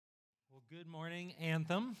Good morning,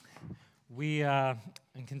 Anthem. And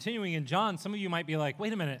continuing in John, some of you might be like,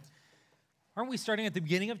 wait a minute, aren't we starting at the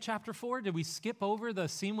beginning of chapter 4? Did we skip over the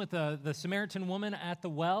scene with the Samaritan woman at the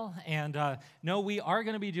well? And no, we are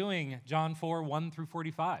going to be doing John 4, 1 through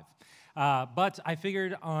 45. But I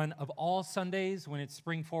figured of all Sundays when it's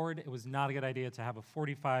spring forward, it was not a good idea to have a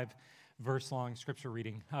 45-verse-long scripture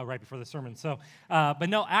reading right before the sermon. So, but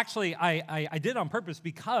no, actually, I did on purpose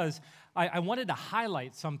because I wanted to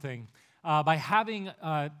highlight something by having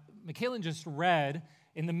Michaelan just read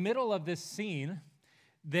in the middle of this scene.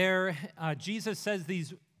 There, Jesus says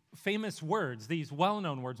these famous words, these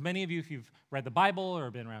well-known words. Many of you, if you've read the Bible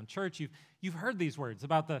or been around church, you've heard these words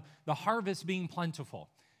about the harvest being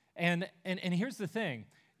plentiful. And here's the thing.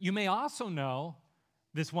 You may also know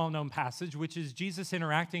this well-known passage, which is Jesus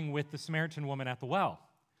interacting with the Samaritan woman at the well.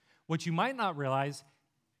 What you might not realize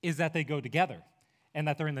is that they go together and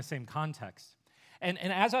that they're in the same context. And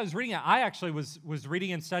as I was reading it, I actually was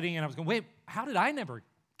reading and studying, and I was going, wait, how did I never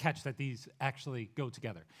catch that these actually go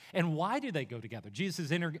together? And why do they go together?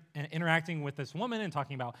 Jesus is interacting with this woman and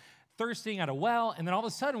talking about thirsting at a well, and then all of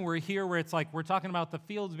a sudden we're here where it's like we're talking about the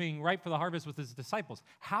fields being ripe for the harvest with his disciples.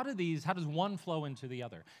 How does one flow into the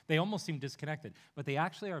other? They almost seem disconnected, but they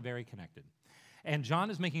actually are very connected. And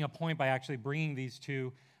John is making a point by actually bringing these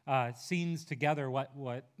two scenes together,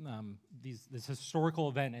 this historical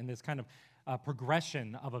event and this kind of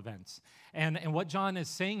progression of events. And what John is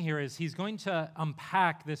saying here is he's going to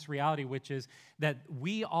unpack this reality, which is that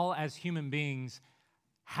we all as human beings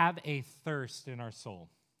have a thirst in our soul.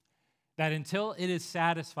 That until it is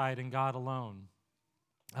satisfied in God alone,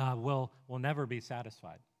 we'll never be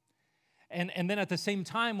satisfied. And then at the same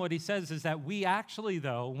time, what he says is that we actually,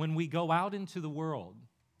 though, when we go out into the world,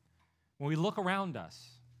 when we look around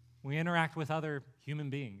us, we interact with other human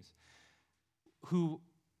beings who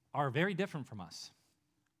are very different from us.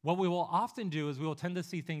 What we will often do is we will tend to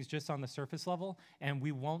see things just on the surface level, and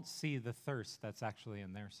we won't see the thirst that's actually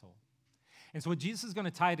in their soul. And so what Jesus is going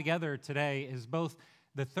to tie together today is both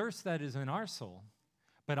the thirst that is in our soul,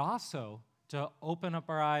 but also to open up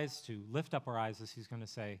our eyes, to lift up our eyes, as he's going to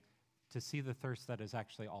say, to see the thirst that is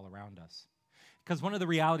actually all around us. Because one of the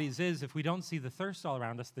realities is if we don't see the thirst all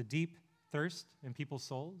around us, the deep thirst in people's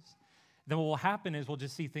souls, then what will happen is we'll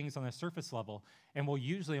just see things on the surface level, and we'll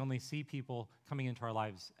usually only see people coming into our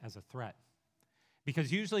lives as a threat.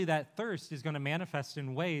 Because usually that thirst is going to manifest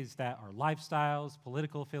in ways that are lifestyles,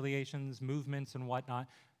 political affiliations, movements, and whatnot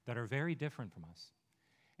that are very different from us.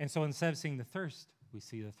 And so instead of seeing the thirst, we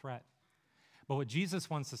see the threat. But what Jesus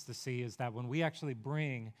wants us to see is that when we actually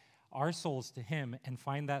bring our souls to him and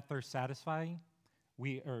find that thirst satisfied,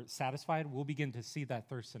 we'll begin to see that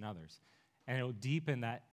thirst in others. And it will deepen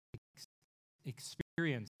that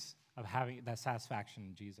experience of having that satisfaction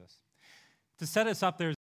in Jesus. To set us up,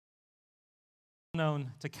 there's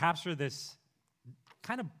known to capture this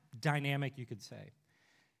kind of dynamic, you could say,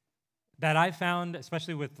 that I found,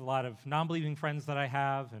 especially with a lot of non-believing friends that I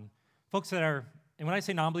have and folks that are, and when I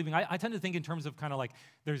say non-believing, I tend to think in terms of kind of like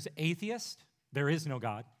there's atheist, there is no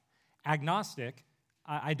God. Agnostic,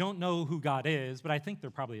 I don't know who God is, but I think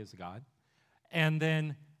there probably is a God. And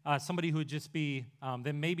then somebody who would just be,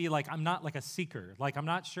 then maybe like I'm not like a seeker. Like I'm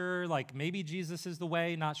not sure, like maybe Jesus is the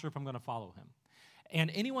way, not sure if I'm going to follow him.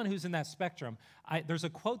 And anyone who's in that spectrum, there's a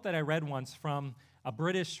quote that I read once from a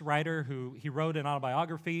British writer who he wrote an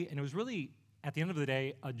autobiography, and it was really, at the end of the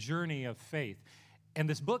day, a journey of faith. And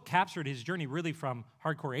this book captured his journey really from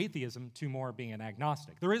hardcore atheism to more being an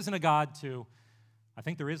agnostic. There isn't a God to, I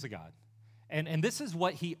think there is a God. And this is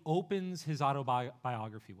what he opens his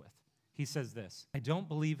autobiography with. He says this: I don't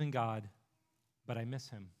believe in God, but I miss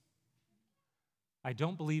him. I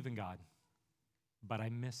don't believe in God, but I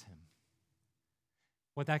miss him.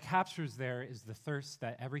 What that captures there is the thirst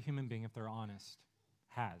that every human being, if they're honest,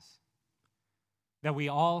 has. That we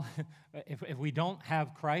all, if we don't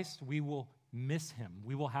have Christ, we will miss him.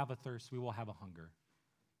 We will have a thirst. We will have a hunger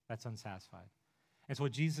that's unsatisfied. And so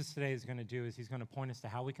what Jesus today is going to do is he's going to point us to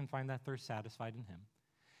how we can find that thirst satisfied in him,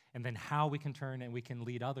 and then how we can turn and we can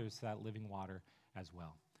lead others to that living water as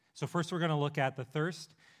well. So first we're going to look at the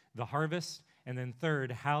thirst, the harvest, and then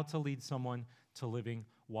third, how to lead someone to living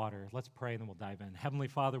water. Let's pray, and then we'll dive in. Heavenly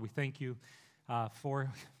Father, we thank you for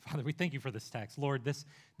this text. Lord,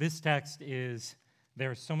 this text is,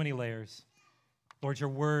 there are so many layers. Lord, your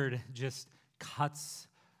word just cuts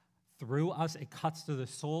through us. It cuts to the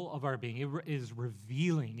soul of our being. It is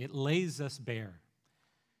revealing. It lays us bare.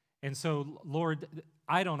 And so, Lord,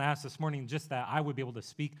 I don't ask this morning just that I would be able to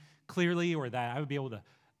speak clearly or that I would be able to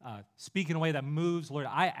speak in a way that moves. Lord,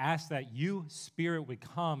 I ask that you, Spirit, would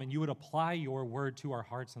come and you would apply your word to our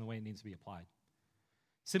hearts in the way it needs to be applied.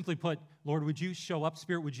 Simply put, Lord, would you show up,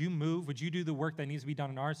 Spirit? Would you move? Would you do the work that needs to be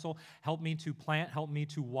done in our soul? Help me to plant, help me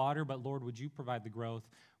to water, but Lord, would you provide the growth?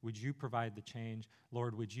 Would you provide the change?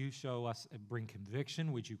 Lord, would you show us, bring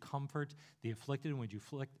conviction? Would you comfort the afflicted? And would you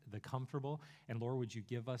afflict the comfortable? And Lord, would you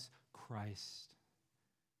give us Christ?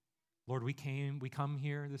 Lord, we come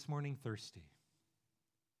here this morning thirsty.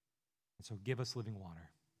 And so give us living water.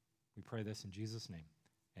 We pray this in Jesus' name.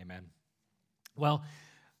 Amen. Well,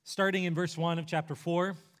 starting in verse 1 of chapter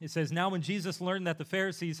 4, it says, "Now when Jesus learned that the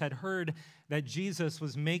Pharisees had heard that Jesus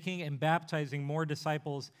was making and baptizing more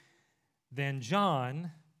disciples than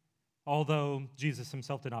John, although Jesus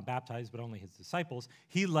himself did not baptize, but only his disciples,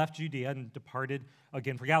 he left Judea and departed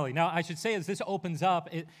again for Galilee." Now, I should say, as this opens up,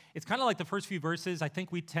 it's kind of like the first few verses. I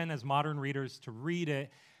think we tend, as modern readers, to read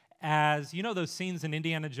it as, you know those scenes in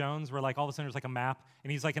Indiana Jones where like all of a sudden there's like a map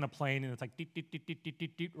and he's like in a plane and it's like deet, deet, deet, deet, deet,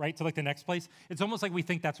 deet, deet, right to like the next place. It's almost like we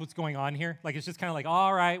think that's what's going on here. Like it's just kind of like,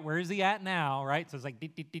 all right, where is he at now, right? So it's like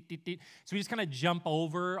deet, deet, deet, deet, deet. So we just kind of jump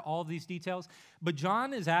over all of these details. But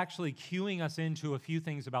John is actually cueing us into a few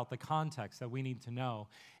things about the context that we need to know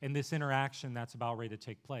in this interaction that's about ready to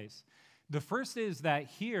take place. The first is that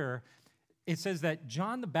here it says that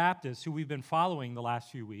John the Baptist, who we've been following the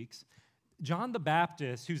last few weeks, John the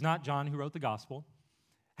Baptist, who's not John who wrote the gospel,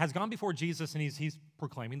 has gone before Jesus and he's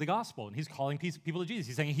proclaiming the gospel and he's calling people to Jesus.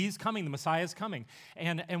 He's saying he's coming, the Messiah is coming.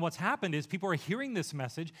 And what's happened is people are hearing this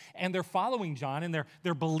message and they're following John and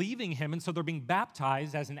they're believing him, and so they're being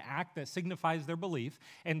baptized as an act that signifies their belief,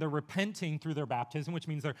 and they're repenting through their baptism, which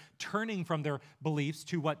means they're turning from their beliefs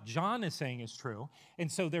to what John is saying is true.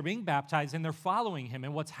 And so they're being baptized and they're following him.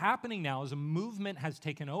 And what's happening now is a movement has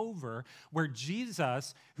taken over where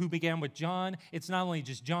Jesus, who began with John, it's not only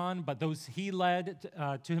just John, but those he led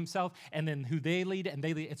to himself, and then who they lead, and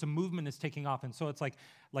they lead. It's a movement is taking off. And so it's like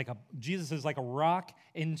Jesus is like a rock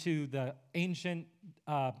into the ancient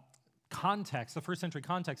context, the first century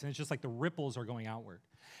context, and it's just like the ripples are going outward.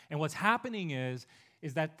 And what's happening is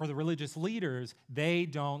that for the religious leaders, they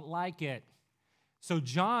don't like it. So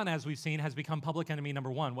John, as we've seen, has become public enemy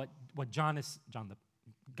number one. What John the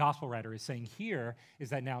gospel writer is saying here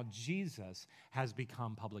is that now Jesus has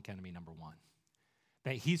become public enemy number one,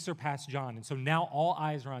 that he surpassed John. And so now all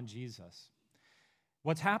eyes are on Jesus.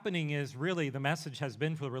 What's happening is really the message has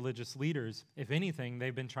been for the religious leaders, if anything,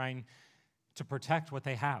 they've been trying to protect what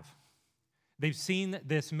they have. They've seen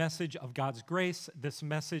this message of God's grace, this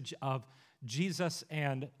message of Jesus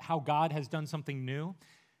and how God has done something new.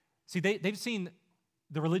 See, they've seen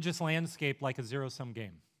the religious landscape like a zero-sum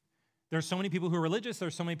game. There's so many people who are religious,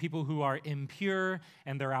 there's so many people who are impure,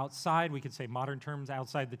 and they're outside, we could say modern terms,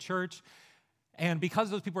 outside the church. And because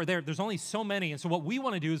those people are there, there's only so many. And so what we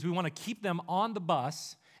want to do is we want to keep them on the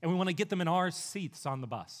bus, and we want to get them in our seats on the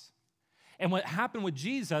bus. And what happened with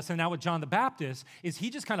Jesus and now with John the Baptist is he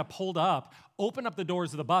just kind of pulled up, opened up the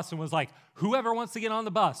doors of the bus, and was like, whoever wants to get on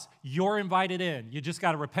the bus, you're invited in. You just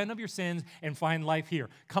got to repent of your sins and find life here.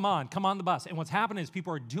 Come on the bus. And what's happening is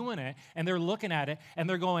people are doing it, and they're looking at it, and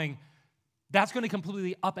they're going, that's going to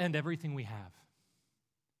completely upend everything we have.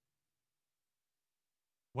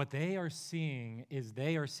 What they are seeing is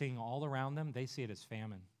they are seeing all around them, they see it as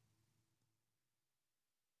famine.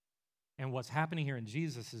 And what's happening here in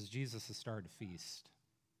Jesus is Jesus has started to feast.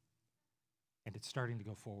 And it's starting to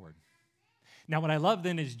go forward. Now, what I love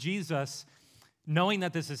then is Jesus, knowing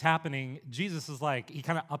that this is happening, Jesus is like, he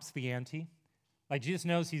kind of ups the ante. Like Jesus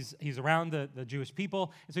knows he's around the Jewish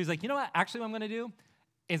people. And so he's like, you know what, actually what I'm going to do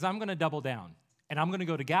is I'm going to double down. And I'm going to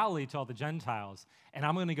go to Galilee to all the Gentiles. And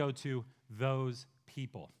I'm going to go to those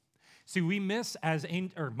people. See, we miss as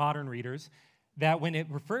modern readers that when it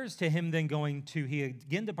refers to him then going to, he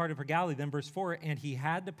again departed for Galilee, then verse 4, and he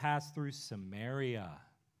had to pass through Samaria.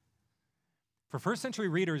 For first century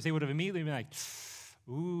readers, they would have immediately been like,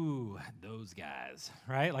 ooh, those guys,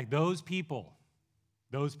 right? Like those people.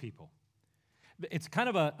 It's kind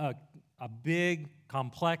of a big,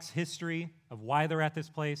 complex history of why they're at this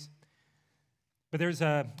place. But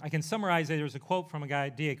I can summarize it. There's a quote from a guy,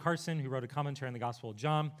 D.A. Carson, who wrote a commentary on the Gospel of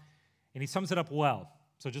John, and he sums it up well.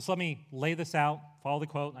 So just let me lay this out, follow the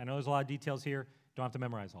quote. I know there's a lot of details here. Don't have to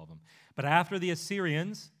memorize all of them. But after the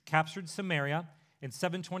Assyrians captured Samaria in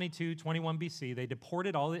 722-21 BC, they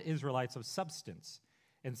deported all the Israelites of substance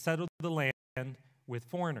and settled the land with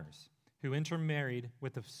foreigners who intermarried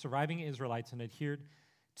with the surviving Israelites and adhered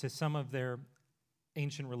to some of their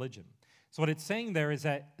ancient religion. So what it's saying there is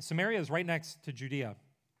that Samaria is right next to Judea.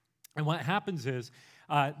 And what happens is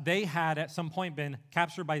they had at some point been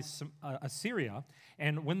captured by Assyria.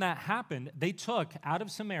 And when that happened, they took out of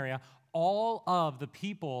Samaria all of the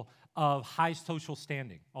people of high social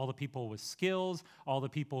standing. All the people with skills, all the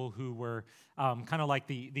people who were kind of like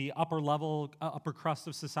the upper level, upper crust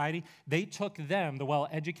of society, they took them, the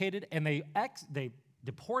well-educated, and they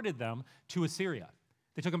deported them to Assyria.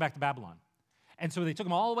 They took them back to Babylon. And so they took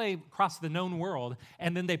them all the way across the known world,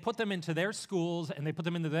 and then they put them into their schools, and they put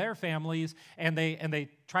them into their families, and they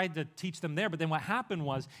tried to teach them there. But then what happened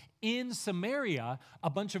was, in Samaria, a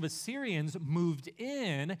bunch of Assyrians moved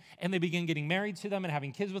in, and they began getting married to them and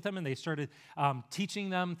having kids with them, and they started teaching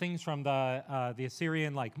them things from the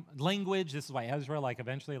Assyrian language. This is why Ezra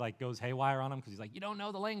eventually goes haywire on them, because he's like, you don't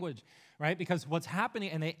know the language, right? Because what's happening,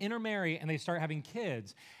 and they intermarry, and they start having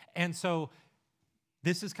kids. And so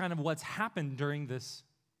this is kind of what's happened during this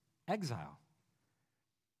exile.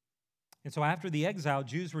 And so after the exile,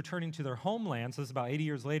 Jews returning to their homeland, so this is about 80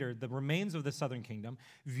 years later, the remains of the southern kingdom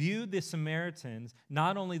viewed the Samaritans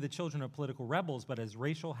not only the children of political rebels, but as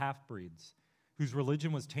racial half-breeds whose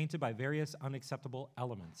religion was tainted by various unacceptable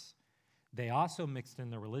elements. They also mixed in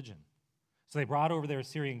their religion. So they brought over their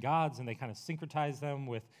Assyrian gods, and they kind of syncretized them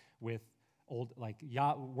with old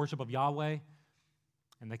worship of Yahweh.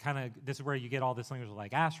 And this is where you get all this language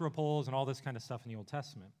like Asherah poles and all this kind of stuff in the Old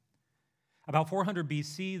Testament. About 400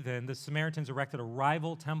 BC, then, the Samaritans erected a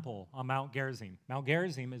rival temple on Mount Gerizim. Mount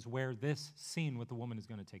Gerizim is where this scene with the woman is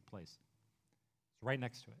going to take place. It's right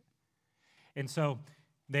next to it. And so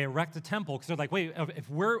they erect a temple because they're like, wait, if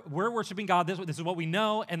we're worshiping God, this is what we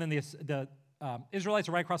know. And then the Israelites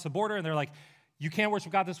are right across the border, and they're like, you can't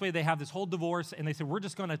worship God this way. They have this whole divorce, and they said, we're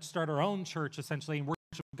just going to start our own church, essentially, and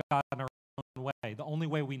worship God in our own way, the only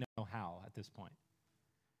way we know how at this point.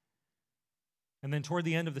 And then toward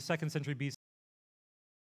the end of the 2nd century BC,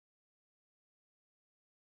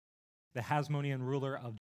 the Hasmonean ruler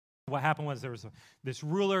of what happened was there was this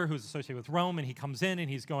ruler who was associated with Rome, and he comes in and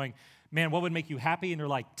he's going, man, what would make you happy? And they're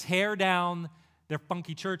like, tear down their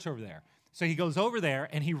funky church over there. So he goes over there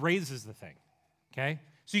and he raises the thing, okay?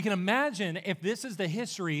 So you can imagine if this is the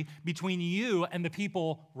history between you and the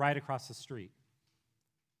people right across the street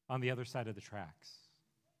on the other side of the tracks.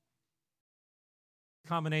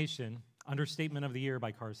 Combination, understatement of the year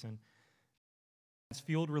by Carson, has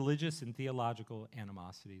fueled religious and theological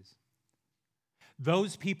animosities.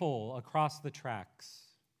 Those people across the tracks,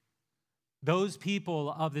 those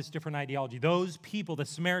people of this different ideology, those people, the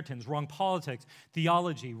Samaritans, wrong politics,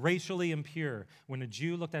 theology, racially impure. When a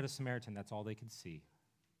Jew looked at a Samaritan, that's all they could see.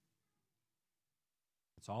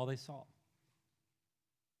 That's all they saw.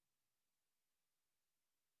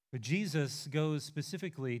 But Jesus goes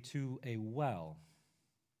specifically to a well.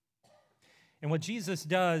 And what Jesus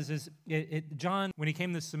does is, John, when he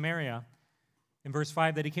came to Samaria, in verse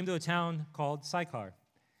 5, that he came to a town called Sychar,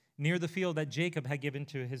 near the field that Jacob had given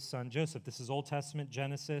to his son Joseph. This is Old Testament,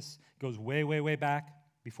 Genesis, goes way, way, way back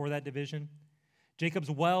before that division.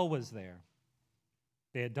 Jacob's well was there.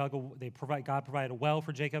 God provided a well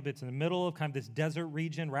for Jacob. It's in the middle of kind of this desert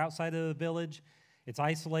region, right outside of the village. It's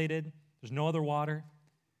isolated. There's no other water.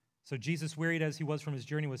 So Jesus, wearied as he was from his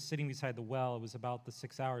journey, was sitting beside the well. It was about the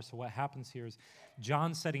 6 hours. So what happens here is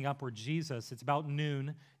John setting up where Jesus, it's about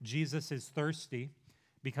noon. Jesus is thirsty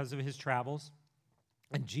because of his travels.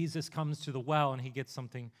 And Jesus comes to the well and he gets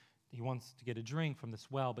something. He wants to get a drink from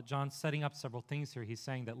this well. But John's setting up several things here. He's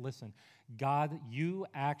saying that, listen, God, you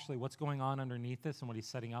actually, what's going on underneath this and what he's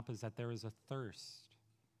setting up is that there is a thirst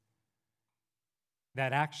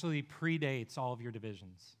that actually predates all of your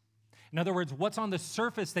divisions. In other words, what's on the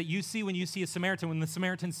surface that you see when you see a Samaritan, when the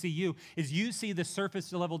Samaritans see you, is you see the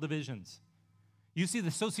surface level divisions. You see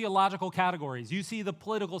the sociological categories. You see the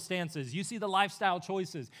political stances. You see the lifestyle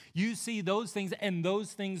choices. You see those things and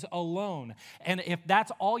those things alone. And if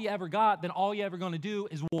that's all you ever got, then all you're ever going to do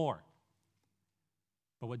is war.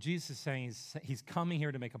 But what Jesus is saying is he's coming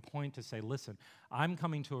here to make a point to say, listen, I'm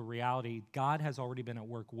coming to a reality. God has already been at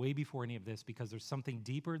work way before any of this because there's something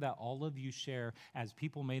deeper that all of you share as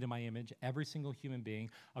people made in my image, every single human being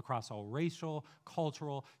across all racial,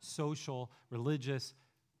 cultural, social, religious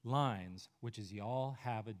lines, which is y'all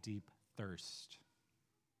have a deep thirst.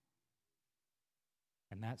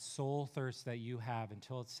 And that soul thirst that you have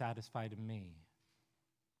until it's satisfied in me,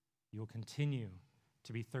 you'll continue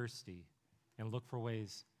to be thirsty and look for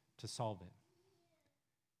ways to solve it.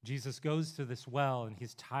 Jesus goes to this well, and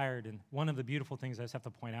he's tired. And one of the beautiful things I just have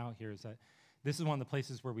to point out here is that this is one of the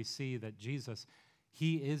places where we see that Jesus,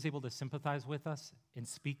 he is able to sympathize with us and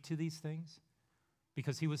speak to these things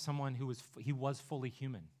because he was someone who was fully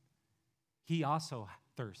human. He also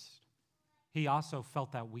thirsted. He also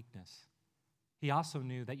felt that weakness. he also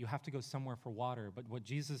knew that you have to go somewhere for water. But what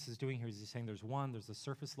Jesus is doing here is he's saying there's the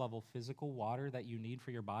surface level physical water that you need for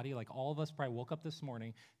your body. Like all of us probably woke up this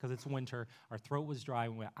morning because it's winter, our throat was dry,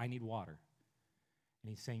 and we went, I need water. And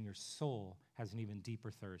he's saying your soul has an even deeper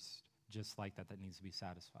thirst, just like that needs to be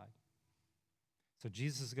satisfied. So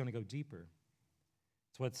Jesus is going to go deeper.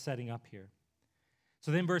 That's what's setting up here. So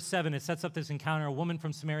then verse 7, it sets up this encounter. A woman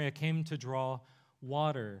from Samaria came to draw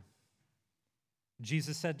water.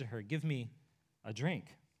 Jesus said to her, give me a drink.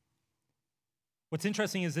 What's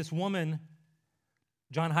interesting is this woman,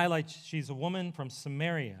 John highlights, she's a woman from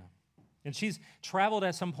Samaria. And she's traveled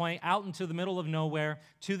at some point out into the middle of nowhere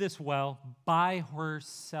to this well by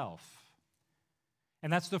herself.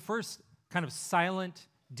 And that's the first kind of silent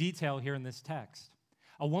detail here in this text.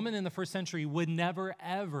 A woman in the first century would never,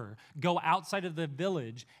 ever go outside of the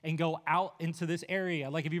village and go out into this area.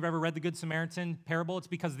 Like if you've ever read the Good Samaritan parable, it's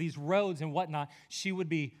because these roads and whatnot, she could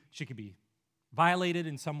be violated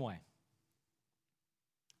in some way.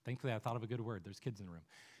 Thankfully, I thought of a good word. There's kids in the room.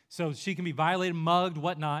 So she can be violated, mugged,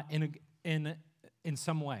 whatnot, in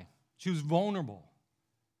some way. She was vulnerable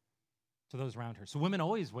to those around her. So women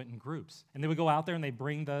always went in groups. And they would go out there and they'd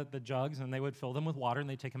bring the jugs and they would fill them with water and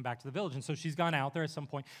they'd take them back to the village. And so she's gone out there at some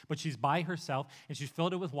point, but she's by herself and she's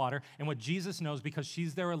filled it with water. And what Jesus knows, because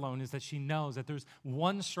she's there alone, is that she knows that there's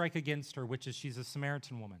one strike against her, which is she's a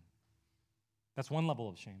Samaritan woman. That's one level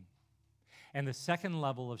of shame. And the second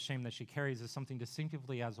level of shame that she carries is something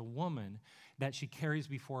distinctively as a woman that she carries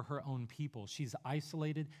before her own people. She's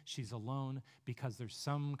isolated, she's alone, because there's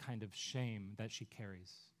some kind of shame that she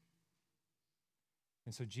carries.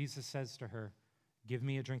 And so Jesus says to her, give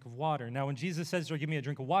me a drink of water. Now, when Jesus says to her, give me a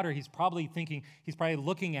drink of water, he's probably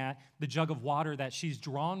looking at the jug of water that she's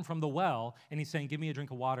drawn from the well, and he's saying, give me a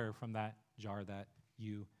drink of water from that jar that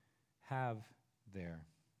you have there.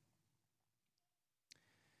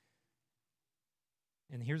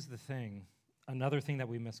 And here's the thing, another thing that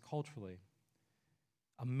we miss culturally.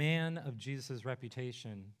 A man of Jesus'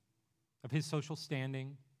 reputation, of his social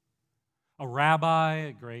standing, a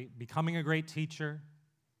rabbi, becoming a great teacher,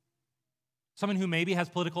 someone who maybe has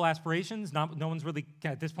political aspirations, no one's really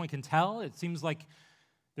at this point can tell. It seems like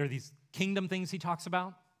there are these kingdom things he talks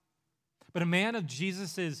about. But a man of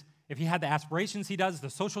Jesus' if he had the aspirations he does, the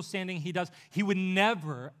social standing he does, he would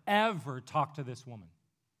never, ever talk to this woman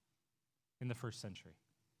in the first century.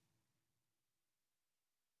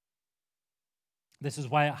 This is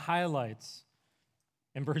why it highlights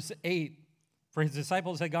in verse 8, for his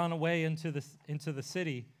disciples had gone away into the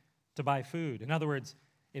city to buy food. In other words,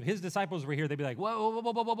 if his disciples were here, they'd be like, whoa, whoa,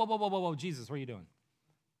 whoa, whoa, whoa, whoa, whoa, whoa, Jesus, what are you doing?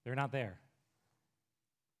 They're not there.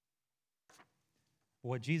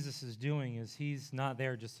 What Jesus is doing is he's not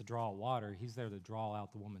there just to draw water. He's there to draw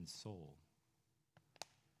out the woman's soul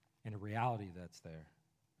and a reality that's there.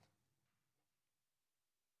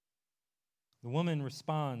 The woman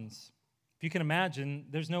responds. If you can imagine,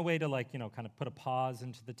 there's no way to kind of put a pause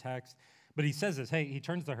into the text. But he says this, hey, he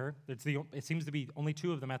turns to her. It seems to be only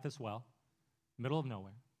two of them at this well, middle of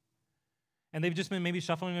nowhere. And they've just been maybe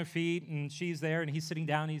shuffling their feet, and she's there, and he's sitting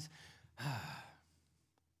down. He's,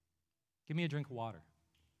 give me a drink of water.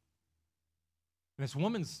 And this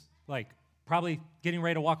woman's probably getting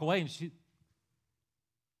ready to walk away, and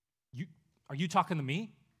are you talking to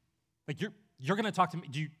me? You're going to talk to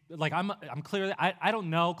me? I'm clearly, I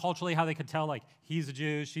don't know culturally how they could tell, he's a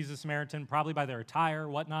Jew, she's a Samaritan, probably by their attire or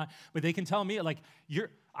whatnot, but they can tell me,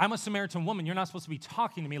 I'm a Samaritan woman, you're not supposed to be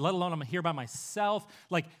talking to me, let alone I'm here by myself.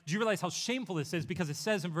 Do you realize how shameful this is? Because it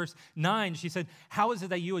says in verse 9, she said, how is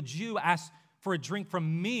it that you, a Jew, ask for a drink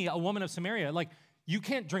from me, a woman of Samaria? You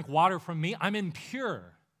can't drink water from me, I'm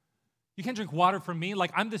impure. You can't drink water from me,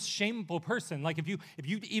 I'm this shameful person. If you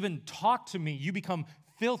even talk to me, you become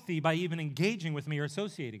filthy by even engaging with me or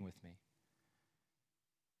associating with me.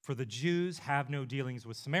 For the Jews have no dealings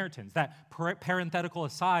with Samaritans. That parenthetical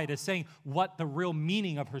aside is saying what the real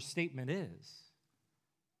meaning of her statement is.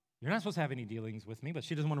 You're not supposed to have any dealings with me, but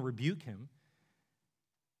she doesn't want to rebuke him.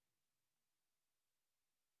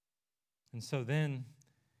 And so then,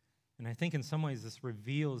 and I think in some ways this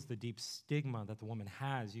reveals the deep stigma that the woman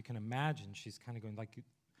has. You can imagine she's kind of going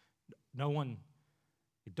no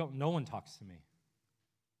one talks to me.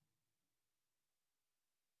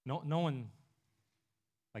 No one,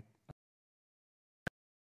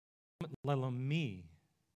 let alone me.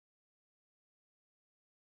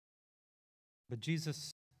 But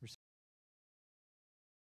Jesus,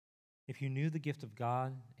 if you knew the gift of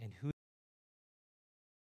God and who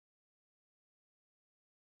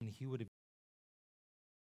he would have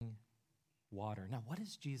given water. Now, what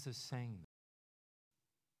is Jesus saying?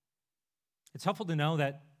 It's helpful to know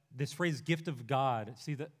that this phrase, gift of God,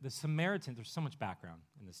 see, the Samaritans, there's so much background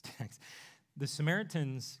in this text. The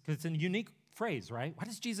Samaritans, because it's a unique phrase, right? Why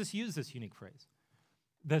does Jesus use this unique phrase?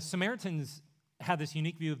 The Samaritans had this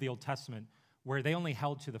unique view of the Old Testament where they only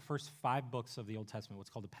held to the first 5 books of the Old Testament, what's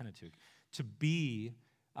called the Pentateuch, to be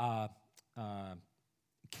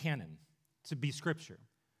canon, to be scripture.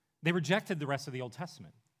 They rejected the rest of the Old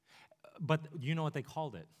Testament. But you know what they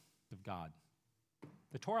called it? Of God.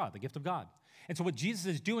 The Torah, the gift of God. And so what Jesus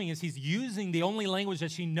is doing is he's using the only language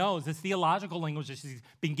that she knows, this theological language that she's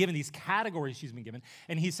been given, these categories she's been given,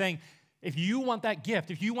 and he's saying, if you want that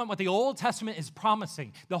gift, if you want what the Old Testament is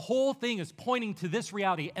promising, the whole thing is pointing to this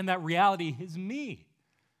reality, and that reality is me.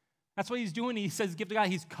 That's what he's doing. He says, gift of God.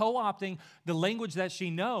 He's co-opting the language that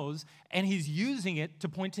she knows, and he's using it to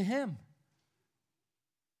point to him.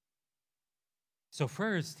 So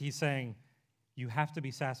first, he's saying, you have to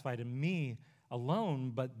be satisfied in me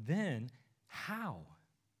alone, but then how?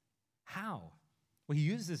 How? Well, he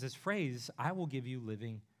uses this phrase, I will give you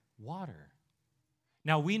living water.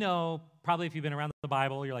 Now, we know, probably if you've been around the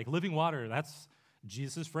Bible, you're like, living water, that's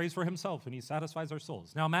Jesus' phrase for himself, and he satisfies our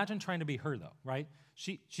souls. Now, imagine trying to be her, though, right?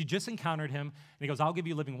 She just encountered him, and he goes, I'll give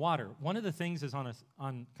you living water. One of the things is on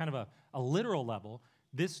kind of a literal level,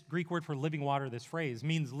 this Greek word for living water, this phrase,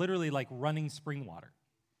 means literally like running spring water.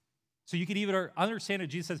 So you could either understand it,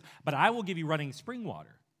 Jesus says, but I will give you running spring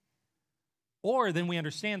water. Or then we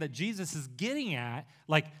understand that Jesus is getting at,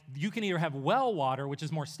 like, you can either have well water, which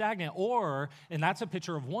is more stagnant, and that's a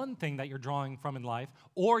picture of one thing that you're drawing from in life,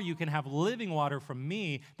 or you can have living water from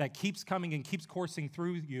me that keeps coming and keeps coursing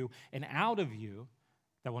through you and out of you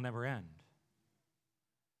that will never end.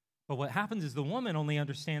 But what happens is the woman only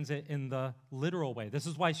understands it in the literal way. This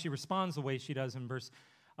is why she responds the way she does in verse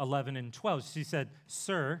 11 and 12. She said,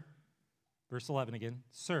 Sir, verse 11 again,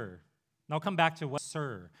 Sir. And I'll come back to what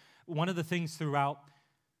Sir. One of the things throughout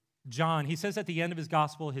John, he says at the end of his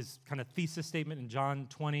gospel, his kind of thesis statement in John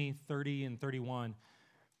 20, 30, and 31,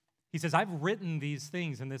 he says, I've written these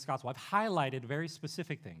things in this gospel. I've highlighted very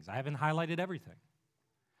specific things. I haven't highlighted everything.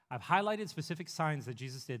 I've highlighted specific signs that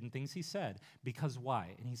Jesus did and things he said. Because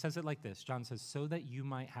why? And he says it like this. John says, so that you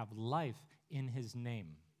might have life in his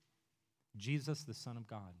name. Jesus, the Son of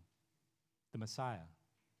God, the Messiah.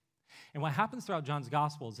 And what happens throughout John's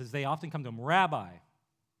Gospels is they often come to him, Rabbi,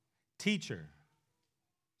 teacher,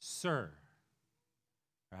 sir,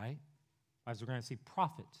 right? As we're going to see,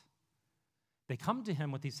 prophet. They come to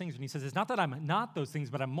him with these things, and he says, it's not that I'm not those things,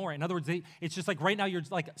 but I'm more. In other words, it's just like right now you're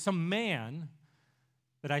like some man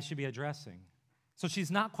that I should be addressing. So she's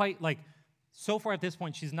not quite like, so far at this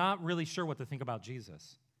point, she's not really sure what to think about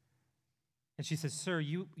Jesus. And she says, sir,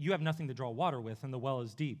 you have nothing to draw water with, and the well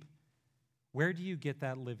is deep. Where do you get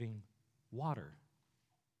that living water?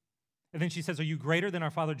 And then she says, are you greater than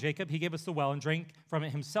our father Jacob? He gave us the well and drank from it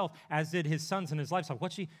himself, as did his sons and his livestock.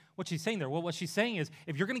 What's she saying there? Well, what she's saying is,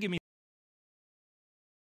 if you're going to give me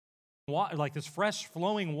water, like this fresh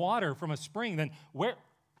flowing water from a spring, then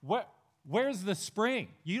where's the spring?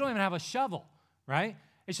 You don't even have a shovel, right?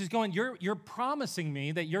 And she's going, you're promising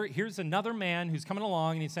me that here's another man who's coming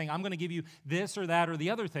along and he's saying, I'm going to give you this or that or the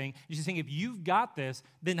other thing. And she's saying, if you've got this,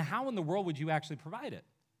 then how in the world would you actually provide it?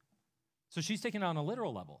 So she's taking it on a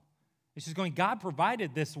literal level. And she's going, God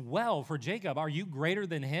provided this well for Jacob. Are you greater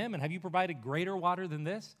than him? And have you provided greater water than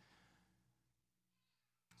this?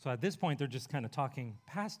 So at this point, they're just kind of talking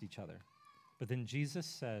past each other. But then Jesus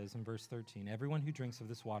says in verse 13, everyone who drinks of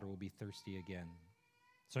this water will be thirsty again.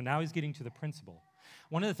 So now he's getting to the principle.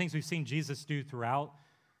 One of the things we've seen Jesus do throughout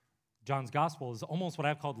John's gospel is almost what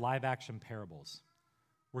I've called live action parables,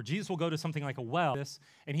 where Jesus will go to something like a well,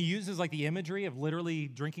 and he uses like the imagery of literally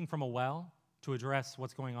drinking from a well to address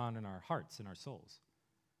what's going on in our hearts and our souls.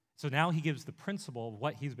 So now he gives the principle of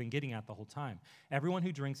what he's been getting at the whole time. Everyone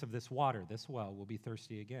who drinks of this water, this well, will be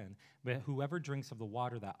thirsty again. But whoever drinks of the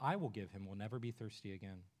water that I will give him will never be thirsty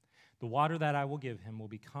again. The water that I will give him will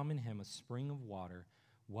become in him a spring of water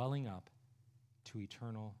welling up to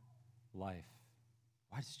eternal life.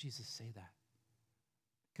 Why does Jesus say that?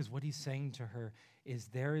 Because what he's saying to her is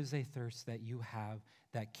there is a thirst that you have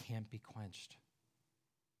that can't be quenched.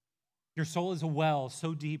 Your soul is a well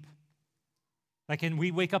so deep. Like, and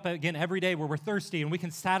we wake up again every day where we're thirsty and we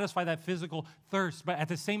can satisfy that physical thirst. But at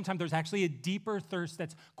the same time, there's actually a deeper thirst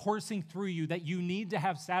that's coursing through you that you need to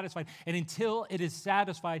have satisfied. And until it is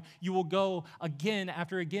satisfied, you will go again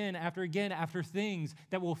after again after again after things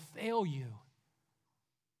that will fail you.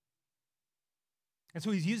 And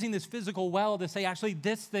so he's using this physical well to say, actually,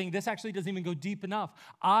 this actually doesn't even go deep enough.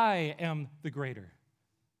 I am the greater.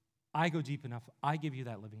 I go deep enough. I give you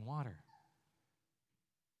that living water.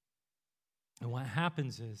 And what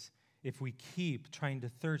happens is if we keep trying to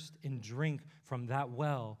thirst and drink from that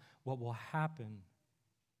well, what will happen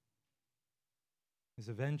is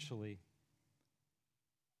eventually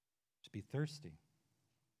just be thirsty.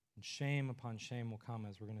 And shame upon shame will come,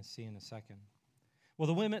 as we're going to see in a second. Well,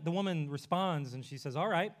 the woman responds, and she says, all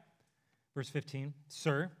right, verse 15,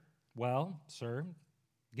 sir,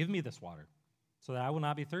 give me this water so that I will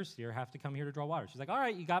not be thirsty or have to come here to draw water. She's like, all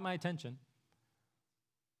right, you got my attention.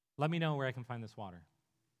 Let me know where I can find this water.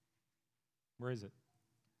 Where is it?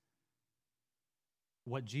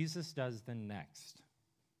 What Jesus does then next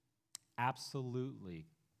absolutely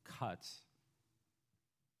cuts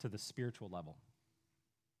to the spiritual level,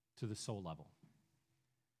 to the soul level.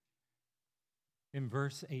 In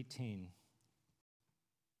verse 18,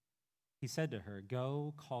 he said to her,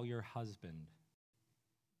 go call your husband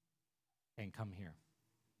and come here.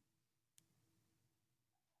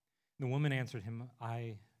 The woman answered him,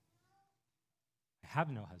 I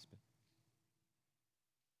have no husband.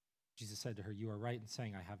 Jesus said to her, you are right in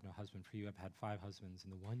saying I have no husband, for you have had 5 husbands,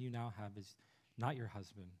 and the one you now have is not your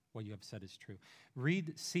husband. What you have said is true.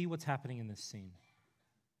 See what's happening in this scene.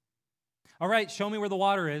 All right, show me where the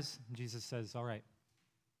water is. And Jesus says, all right,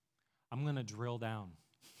 I'm going to drill down.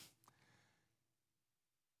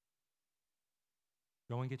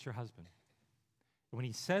 Go and get your husband. And when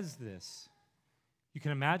he says this, you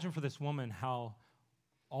can imagine for this woman how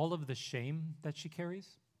all of the shame that she carries,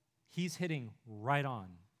 he's hitting right on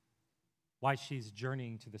why she's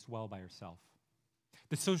journeying to this well by herself.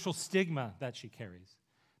 The social stigma that she carries,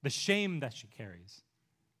 the shame that she carries.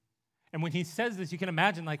 And when he says this, you can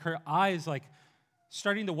imagine like her eyes like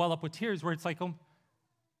starting to well up with tears, where it's like, oh,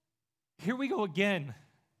 here we go again.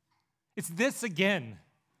 It's this again.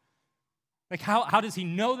 Like how does he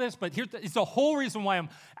know this? But it's the whole reason why I'm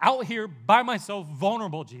out here by myself,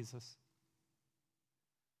 vulnerable, Jesus.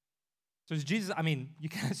 So is Jesus, you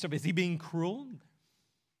can't stop. Is he being cruel?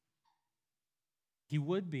 He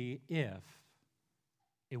would be if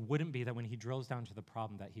it wouldn't be that when he drills down to the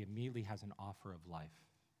problem that he immediately has an offer of life.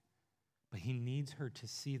 But he needs her to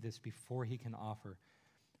see this before he can offer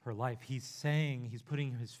her life. He's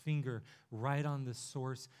putting his finger right on the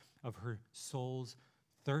source of her soul's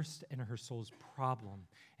thirst and her soul's problem.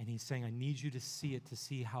 And he's saying, I need you to see it, to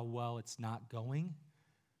see how well it's not going,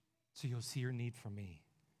 so you'll see your need for me.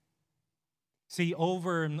 See,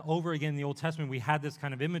 over and over again in the Old Testament, we had this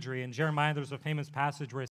kind of imagery. In Jeremiah, there's a famous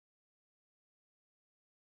passage where it's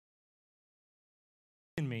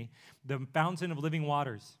in me, the fountain of living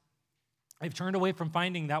waters. I've turned away from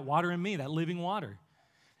finding that water in me, that living water,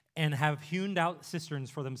 and have hewn out cisterns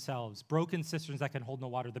for themselves, broken cisterns that can hold no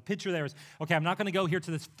water. The picture there is, okay, I'm not going to go here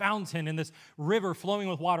to this fountain and this river flowing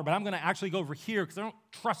with water, but I'm going to actually go over here because I don't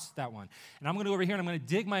trust that one. And I'm going to go over here and I'm going to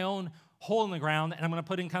dig my own hole in the ground, and I'm going to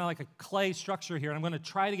put in kind of like a clay structure here, and I'm going to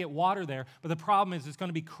try to get water there, but the problem is it's going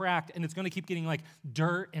to be cracked, and it's going to keep getting like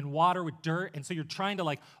dirt and water with dirt, and so you're trying to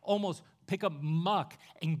like almost pick up muck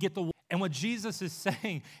and get the water. And what Jesus is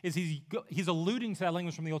saying is he's alluding to that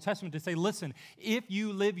language from the Old Testament to say, listen, if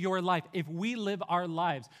you live your life, if we live our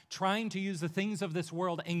lives trying to use the things of this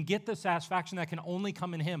world and get the satisfaction that can only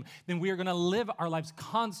come in him, then we are going to live our lives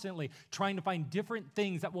constantly trying to find different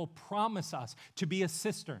things that will promise us to be a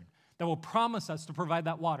cistern, that will promise us to provide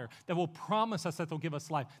that water, that will promise us that they'll give us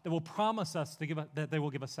life, that will promise us that they will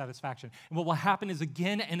give us satisfaction. And what will happen is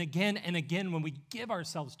again and again and again, when we give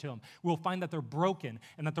ourselves to them, we'll find that they're broken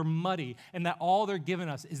and that they're muddy and that all they're giving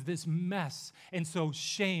us is this mess. And so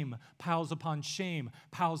shame piles upon shame,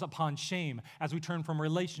 piles upon shame as we turn from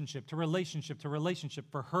relationship to relationship to relationship.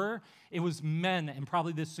 For her, it was men and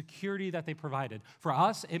probably the security that they provided. For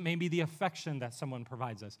us, it may be the affection that someone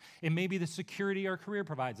provides us. It may be the security our career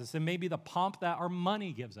provides us. It may be the pomp that our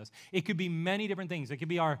money gives us. It could be many different things. It could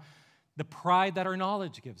be the pride that our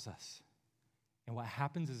knowledge gives us. And what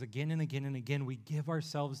happens is again and again and again, we give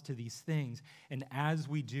ourselves to these things. And as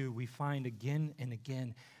we do, we find again and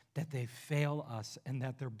again that they fail us and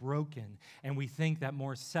that they're broken. And we think that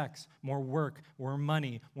more sex, more work, more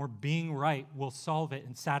money, more being right will solve it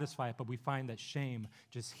and satisfy it. But we find that shame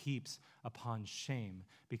just heaps upon shame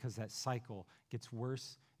because that cycle gets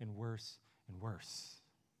worse and worse and worse.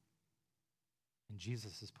 And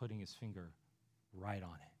Jesus is putting his finger right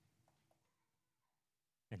on it.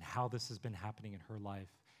 And how this has been happening in her life.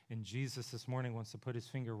 And Jesus this morning wants to put his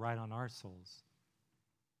finger right on our souls.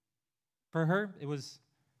 For her, it was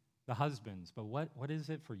the husbands. But what is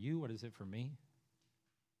it for you? What is it for me?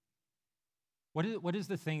 What is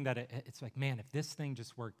the thing that it's like, man, if this thing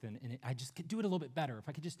just worked, then and I just could do it a little bit better. If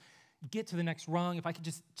I could just get to the next rung, if I could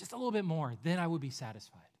just a little bit more, then I would be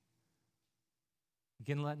satisfied.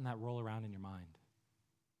 Begin letting that roll around in your mind.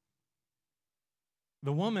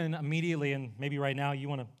 The woman immediately, and maybe right now you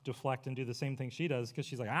want to deflect and do the same thing she does because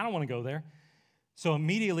she's like, I don't want to go there. So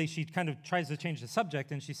immediately she kind of tries to change the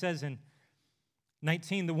subject, and she says in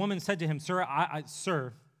 19, the woman said to him, Sir, I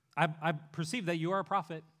perceive that you are a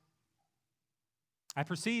prophet. I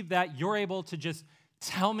perceive that you're able to just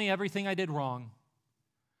tell me everything I did wrong.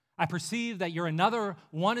 I perceive that you're another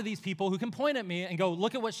one of these people who can point at me and go,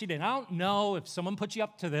 look at what she did. I don't know if someone put you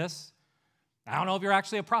up to this. I don't know if you're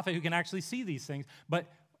actually a prophet who can actually see these things, but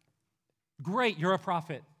great, you're a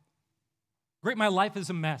prophet. Great, my life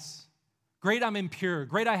is a mess. Great, I'm impure.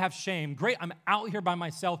 Great, I have shame. Great, I'm out here by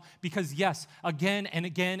myself because, yes, again and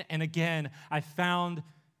again and again, I found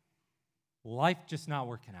life just not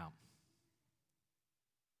working out.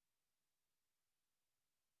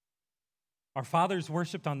 Our fathers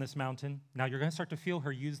worshipped on this mountain. Now you're going to start to feel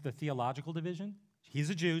her use the theological division. He's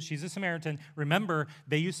a Jew, she's a Samaritan. Remember,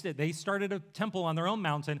 they started a temple on their own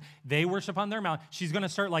mountain. They worship on their mountain. She's going to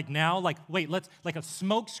start like a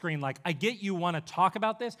smoke screen. Like, I get you want to talk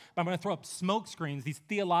about this, but I'm going to throw up smoke screens, these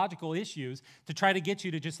theological issues, to try to get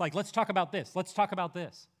you to just like, let's talk about this. Let's talk about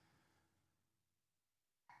this.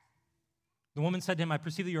 The woman said to him, I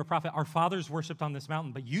perceive that you're a prophet. Our fathers worshipped on this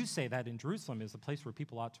mountain, but you say that in Jerusalem is the place where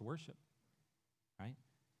people ought to worship. Right?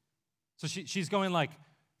 So she's going like,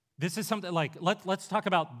 this is something like, let's talk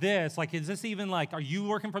about this. Like, is this even like, are you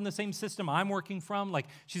working from the same system I'm working from? Like,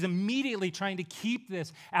 she's immediately trying to keep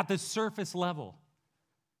this at the surface level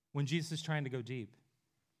when Jesus is trying to go deep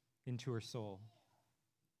into her soul.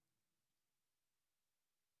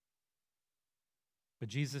 But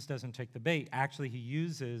Jesus doesn't take the bait. Actually, he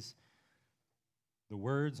uses the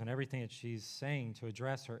words and everything that she's saying to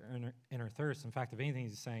address her inner thirst. In fact, if anything,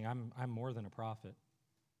 he's saying, I'm more than a prophet.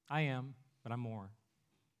 I am, but I'm more.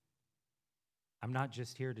 I'm not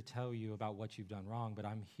just here to tell you about what you've done wrong, but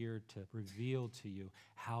I'm here to reveal to you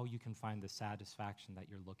how you can find the satisfaction that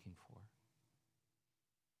you're looking for.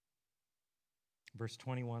 Verse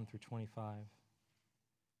 21 through 25.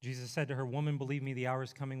 Jesus said to her, Woman, believe me, the hour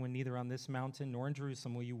is coming when neither on this mountain nor in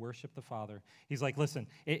Jerusalem will you worship the Father. He's like, listen,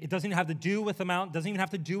 it doesn't even have to do with the mountain, doesn't even have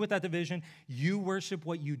to do with that division. You worship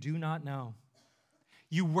what you do not know.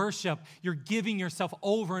 You worship, you're giving yourself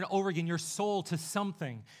over and over again, your soul to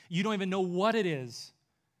something. You don't even know what it is.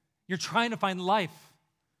 You're trying to find life.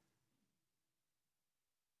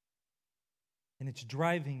 And it's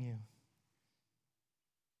driving you.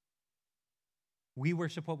 We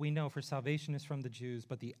worship what we know, for salvation is from the Jews,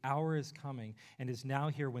 but the hour is coming and is now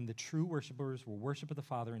here when the true worshipers will worship the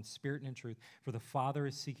Father in spirit and in truth, for the Father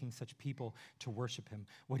is seeking such people to worship him.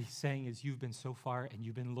 What he's saying is you've been so far and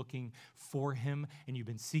you've been looking for him and you've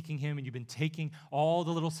been seeking him and you've been taking all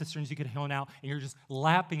the little cisterns you could hone out and you're just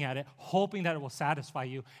lapping at it, hoping that it will satisfy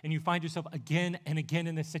you, and you find yourself again and again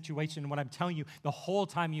in this situation. And what I'm telling you, the whole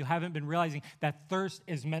time you haven't been realizing that thirst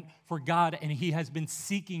is meant for God and he has been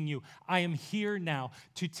seeking you. I am here now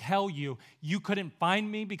to tell you, you couldn't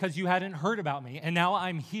find me because you hadn't heard about me, and now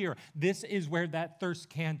I'm here. This is where that thirst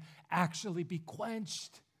can actually be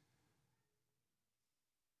quenched.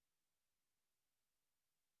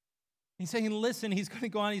 He's saying, listen, he's going to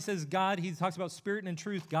go on. He says, God, he talks about spirit and in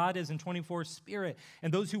truth. God is in 24 spirit,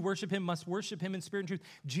 and those who worship him must worship him in spirit and truth.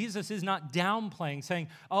 Jesus is not downplaying, saying,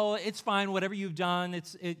 oh, it's fine, whatever you've done,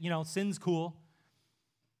 sin's cool.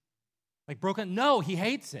 Like broken. No, he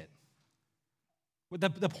hates it.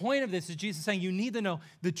 The point of this is Jesus saying you need to know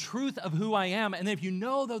the truth of who I am. And if you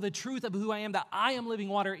know, though, the truth of who I am, that I am living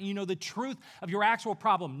water, and you know the truth of your actual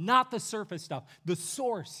problem, not the surface stuff, the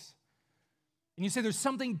source. And you say, there's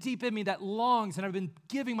something deep in me that longs, and I've been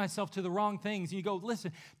giving myself to the wrong things. And you go,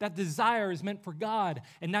 listen, that desire is meant for God.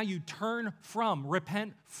 And now you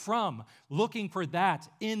repent from looking for that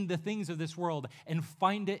in the things of this world and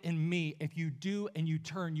find it in me. If you do and you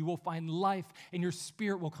turn, you will find life, and your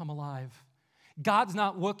spirit will come alive. God's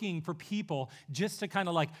not looking for people just to kind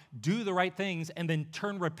of like do the right things and then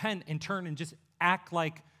repent and turn and just act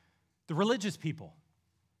like the religious people.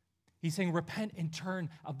 He's saying repent and turn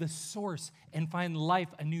of the source and find life,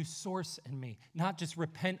 a new source in me. Not just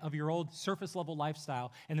repent of your old surface level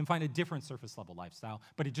lifestyle and then find a different surface level lifestyle,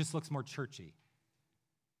 but it just looks more churchy.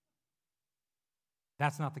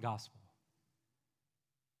 That's not the gospel.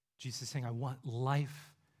 Jesus is saying, I want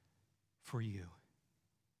life for you.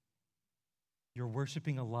 You're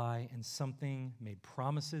worshiping a lie, and something made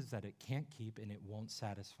promises that it can't keep, and it won't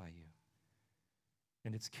satisfy you.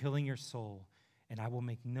 And it's killing your soul, and I will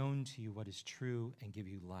make known to you what is true and give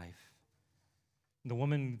you life. And the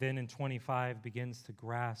woman then in 25 begins to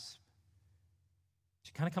grasp.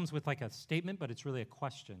 She kind of comes with like a statement, but it's really a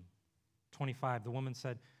question. 25, the woman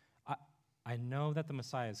said, I know that the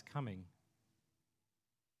Messiah is coming,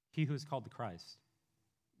 he who is called the Christ.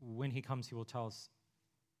 when he comes, he will tell us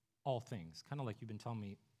all things. Kind of like you've been telling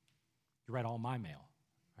me, you read all my mail,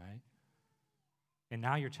 right? And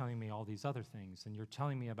now you're telling me all these other things, and you're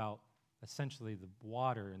telling me about essentially the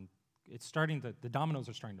water, and it's starting to, the dominoes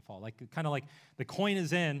are starting to fall. Like, kind of like the coin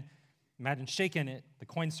is in, imagine shaking it, the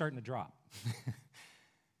coin's starting to drop.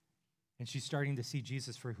 And she's starting to see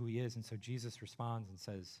Jesus for who he is, and so Jesus responds and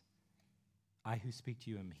says, I who speak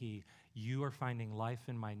to you am he. You are finding life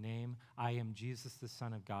in my name. I am Jesus, the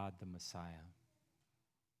Son of God, the Messiah.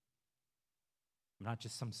 I'm not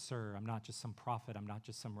just some sir. I'm not just some prophet. I'm not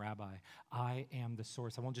just some rabbi. I am the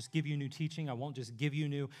source. I won't just give you new teaching. I won't just give you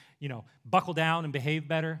new, buckle down and behave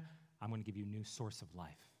better. I'm going to give you a new source of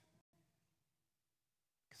life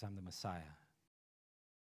because I'm the Messiah.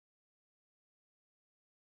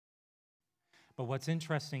 But what's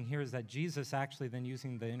interesting here is that Jesus actually then,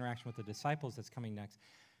 using the interaction with the disciples that's coming next,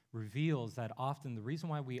 reveals that often the reason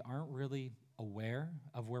why we aren't really aware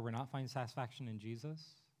of where we're not finding satisfaction in Jesus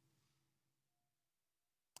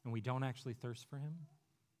and we don't actually thirst for him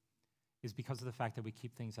is because of the fact that we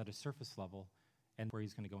keep things at a surface level, and where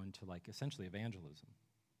he's going to go into essentially evangelism.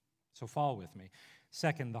 So follow with me.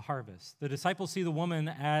 Second, the harvest. The disciples see the woman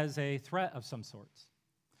as a threat of some sorts.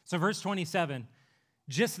 So verse 27,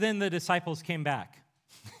 just then the disciples came back.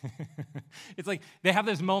 It's like they have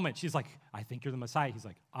this moment. She's like, I think you're the Messiah. He's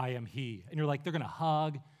like, I am he. And you're like, they're going to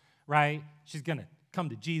hug, right? She's going to come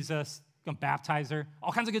to Jesus, going to baptize her.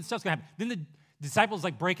 All kinds of good stuff's going to happen. Then the disciples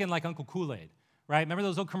break in like Uncle Kool-Aid, right? Remember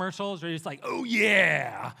those old commercials where you're just like, oh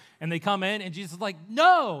yeah. And they come in and Jesus is like,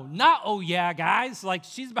 no, not oh yeah, guys.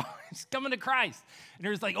 She's coming to Christ. And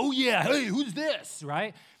they're just like, oh yeah, hey, who's this,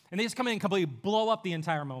 right? And they just come in and completely blow up the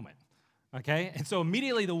entire moment. Okay, and so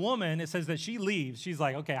immediately the woman, it says that she leaves. She's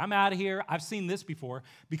like, okay, I'm out of here. I've seen this before.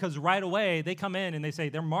 Because right away, they come in and they say,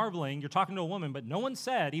 they're marveling. You're talking to a woman, but no one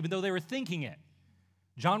said, even though they were thinking it.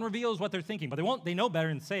 John reveals what they're thinking, but they know better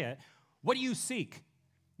than say it. What do you seek?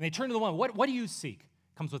 And they turn to the woman. What do you seek?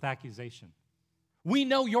 Comes with accusation. We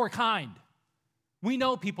know your kind. We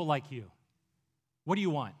know people like you. What do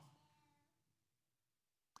you want?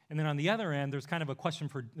 And then on the other end, there's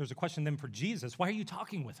a question then for Jesus. Why are you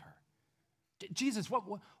talking with her? Jesus, what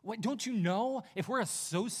don't you know if we're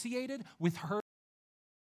associated with her?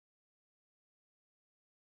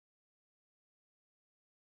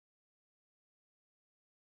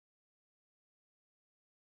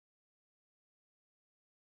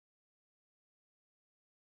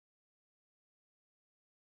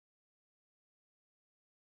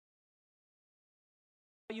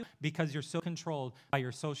 Because you're so controlled by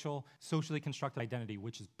your socially constructed identity,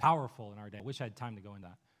 which is powerful in our day. I wish I had time to go into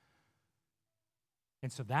that.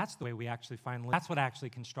 And so that's the way we actually that's what actually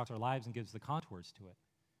constructs our lives and gives the contours to it.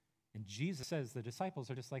 And Jesus says the disciples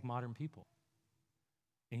are just like modern people.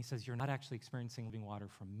 And he says, you're not actually experiencing living water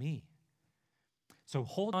from me. So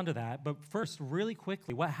hold on to that. But first, really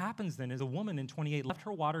quickly, what happens then is a woman in 28 left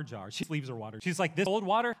her water jar. She leaves her water. She's like, this old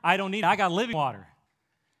water, I don't need it. I got living water.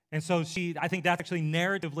 And so I think that's actually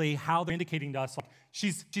narratively how they're indicating to us,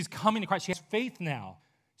 she's coming to Christ. She has faith now.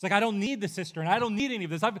 She's like, I don't need the cistern. I don't need any of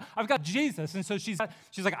this. I've got Jesus. And so she's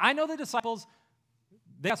like, I know the disciples,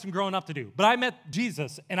 they got some growing up to do. But I met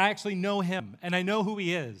Jesus, and I actually know him, and I know who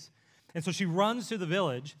he is. And so she runs to the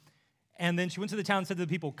village, and then she went to the town and said to the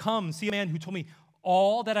people, come, see a man who told me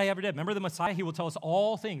all that I ever did. Remember the Messiah? He will tell us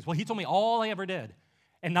all things. Well, he told me all I ever did.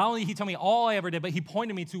 And not only did he tell me all I ever did, but he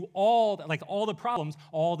pointed me to all the problems,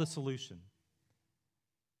 all the solution.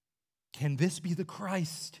 Can this be the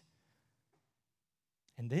Christ?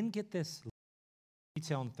 And then get this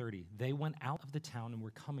detail in 30. They went out of the town and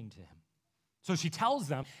were coming to him. So she tells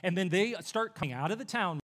them, and then they start coming out of the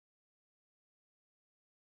town.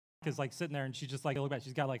 Is sitting there, and she's just look back.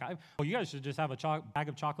 She's got you guys should just have a bag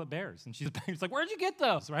of chocolate bears. And she's like, where'd you get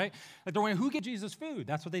those, right? They're wondering, who gave Jesus food?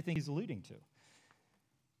 That's what they think he's alluding to.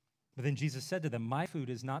 But then Jesus said to them, my food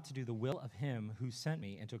is not to do the will of him who sent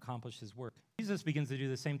me and to accomplish his work. Jesus begins to do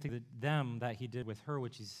the same thing to them that he did with her,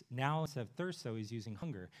 which is now instead of thirst, though, he's using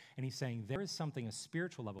hunger. And he's saying there is something, a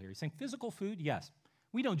spiritual level here. He's saying physical food, yes.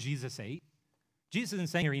 We know Jesus ate. Jesus isn't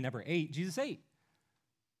saying here he never ate. Jesus ate.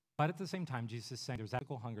 But at the same time, Jesus is saying there's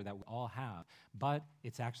physical hunger that we all have, but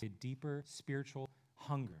it's actually a deeper spiritual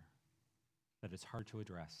hunger that is hard to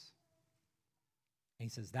address. And he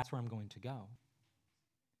says, that's where I'm going to go.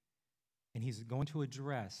 And he's going to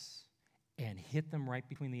address and hit them right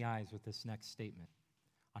between the eyes with this next statement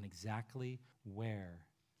on exactly where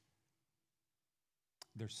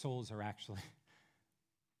their souls are actually,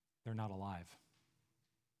 they're not alive.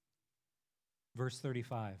 Verse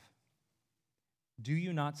 35, do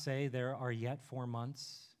you not say there are yet 4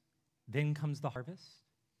 months, then comes the harvest?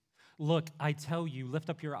 Look, I tell you, lift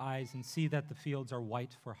up your eyes and see that the fields are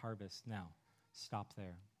white for harvest. Now, stop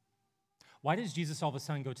there. Why does Jesus all of a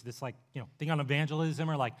sudden go to this thing on evangelism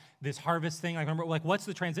or this harvest thing? What's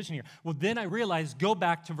the transition here? Well, then I realized, go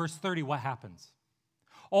back to verse 30, what happens?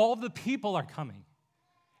 All the people are coming.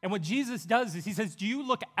 And what Jesus does is he says, do you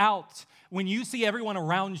look out when you see everyone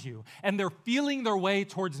around you and they're feeling their way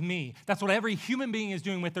towards me? That's what every human being is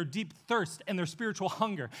doing with their deep thirst and their spiritual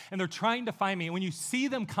hunger. And they're trying to find me. And when you see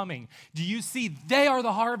them coming, do you see they are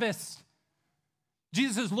the harvest?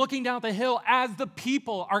 Jesus is looking down the hill as the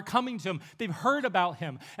people are coming to him. They've heard about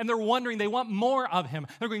him and they're wondering, they want more of him.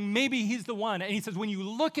 They're going, maybe he's the one. And he says, when you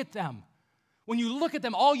look at them,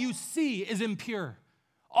 all you see is impure.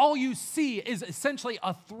 All you see is essentially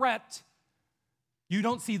a threat. You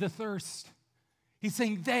don't see the thirst. He's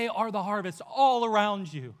saying they are the harvest all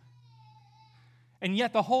around you. And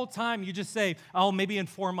yet the whole time you just say, oh, maybe in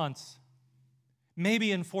 4 months.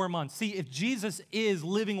 Maybe in 4 months. See, if Jesus is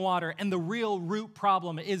living water and the real root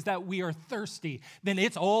problem is that we are thirsty, then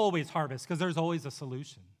it's always harvest because there's always a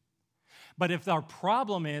solution. But if our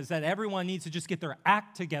problem is that everyone needs to just get their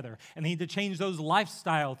act together and they need to change those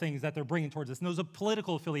lifestyle things that they're bringing towards us and those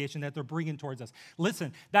political affiliation that they're bringing towards us,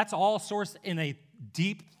 listen, that's all sourced in a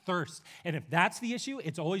deep thirst. And if that's the issue,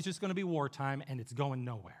 it's always just going to be wartime and it's going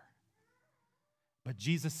nowhere. But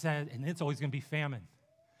Jesus said, and it's always going to be famine.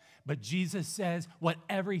 But Jesus says what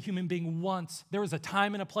every human being wants. There is a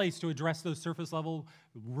time and a place to address those surface level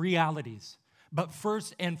realities. But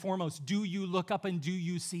first and foremost, do you look up and do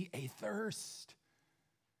you see a thirst?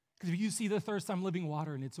 Because if you see the thirst, I'm living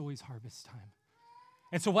water, and it's always harvest time.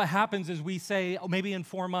 And so what happens is we say, oh, maybe in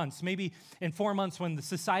 4 months, maybe in 4 months when the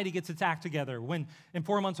society gets its act together, in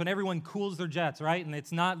 4 months when everyone cools their jets, right? And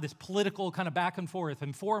it's not this political kind of back and forth.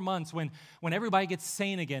 In 4 months when everybody gets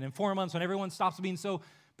sane again. In 4 months when everyone stops being so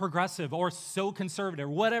progressive or so conservative,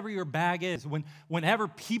 whatever your bag is, whenever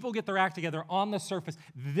people get their act together on the surface,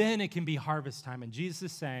 then it can be harvest time. And Jesus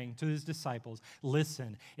is saying to his disciples,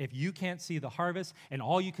 listen, if you can't see the harvest and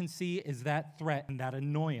all you can see is that threat and that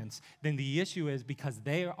annoyance, then the issue is because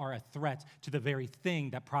they are a threat to the very thing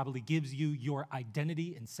that probably gives you your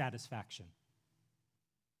identity and satisfaction.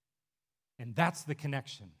 And that's the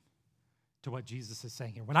connection to what Jesus is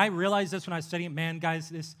saying here. When I realized this when I was studying it, man, guys,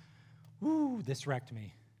 this wrecked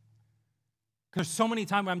me. Because so many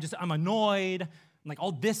times I'm annoyed, I'm like,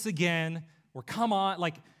 oh, this again, or come on,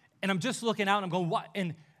 and I'm just looking out and I'm going, what?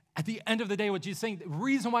 And at the end of the day, what Jesus is saying, the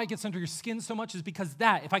reason why it gets under your skin so much is because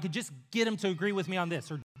if I could just get him to agree with me on this,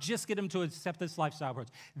 or just get him to accept this lifestyle approach,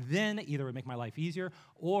 then either it would make my life easier,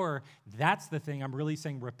 or that's the thing I'm really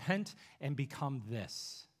saying, repent and become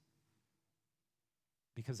this.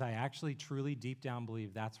 Because I actually truly deep down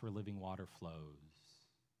believe that's where living water flows.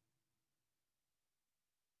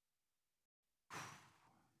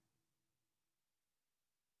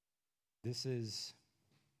 This is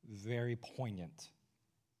very poignant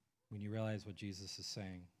when you realize what Jesus is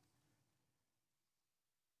saying.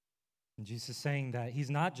 And Jesus is saying that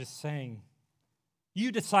he's not just saying,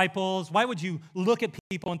 you disciples, why would you look at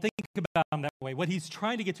people and think about them that way? What he's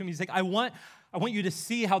trying to get to him, he's like, I want you to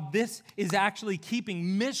see how this is actually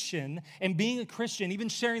keeping mission and being a Christian, even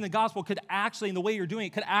sharing the gospel could actually, in the way you're doing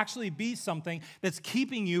it, could actually be something that's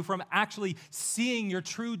keeping you from actually seeing your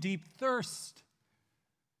true deep thirst.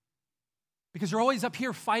 Because you're always up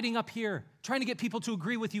here, fighting up here, trying to get people to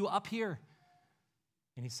agree with you up here.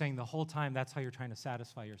 And he's saying the whole time, that's how you're trying to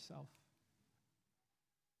satisfy yourself.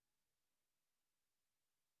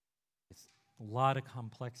 It's a lot of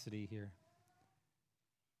complexity here.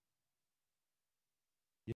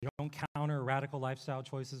 You don't counter radical lifestyle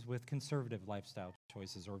choices with conservative lifestyle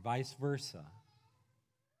choices, or vice versa.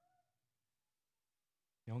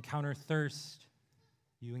 You don't counter thirst.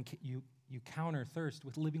 You counter thirst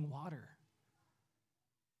with living water.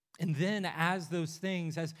 And then as those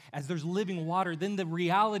things, as there's living water, then the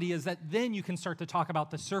reality is that then you can start to talk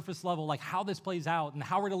about the surface level, like how this plays out and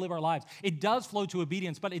how we're to live our lives. It does flow to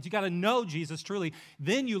obedience, but if you got to know Jesus truly,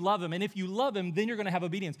 then you love him. And if you love him, then you're going to have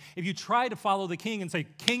obedience. If you try to follow the king and say,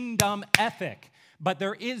 kingdom ethic, but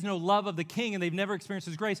there is no love of the king and they've never experienced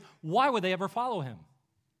his grace, why would they ever follow him?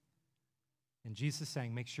 And Jesus is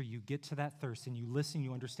saying, make sure you get to that thirst and you listen,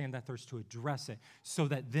 you understand that thirst to address it so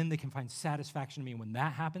that then they can find satisfaction in me. And when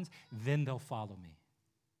that happens, then they'll follow me.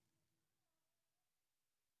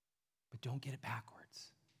 But don't get it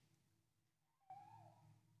backwards.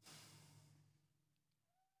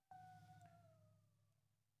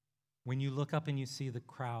 When you look up and you see the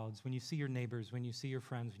crowds, when you see your neighbors, when you see your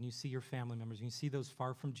friends, when you see your family members, when you see those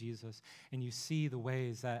far from Jesus, and you see the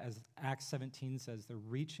ways that, as Acts 17 says, they're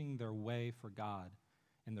reaching their way for God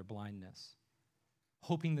in their blindness.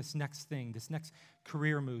 hoping this next thing, this next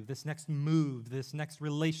career move, this next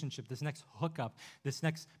relationship, this next hookup, this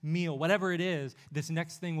next meal, whatever it is, this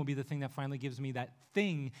next thing will be the thing that finally gives me that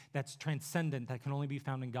thing that's transcendent, that can only be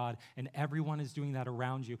found in God. And everyone is doing that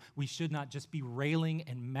around you. We should not just be railing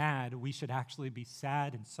and mad. We should actually be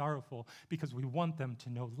sad and sorrowful because we want them to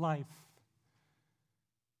know life.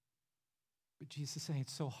 But Jesus is saying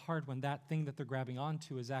it's so hard when that thing that they're grabbing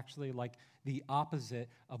onto is actually like the opposite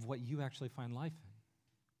of what you actually find life in.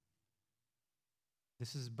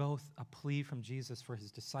 This is both a plea from Jesus for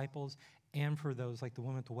his disciples and for those like the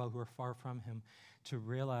woman at the well who are far from him to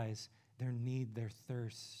realize their need, their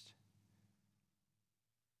thirst.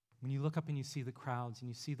 When you look up and you see the crowds and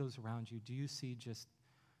you see those around you, do you see just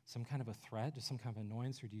some kind of a threat, just some kind of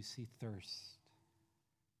annoyance, or do you see thirst?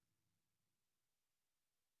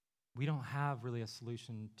 We don't have really a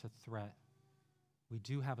solution to threat. We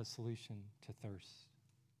do have a solution to thirst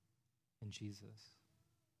in Jesus.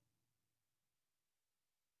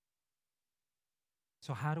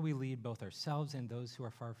 So how do we lead both ourselves and those who are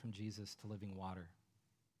far from Jesus to living water?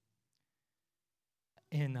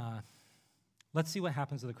 And let's see what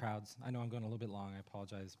happens to the crowds. I know I'm going a little bit long. I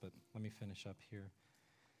apologize, but let me finish up here.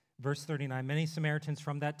 Verse 39, many Samaritans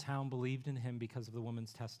from that town believed in him because of the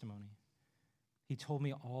woman's testimony. He told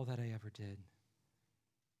me all that I ever did.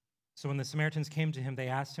 So when the Samaritans came to him, they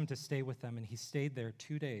asked him to stay with them, and he stayed there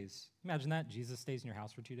 2 days. Imagine that, Jesus stays in your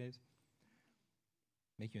house for 2 days.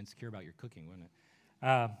 Make you insecure about your cooking, wouldn't it?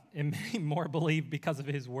 And many more believed because of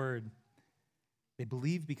his word. They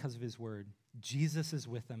believed because of his word. Jesus is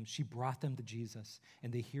with them. She brought them to Jesus,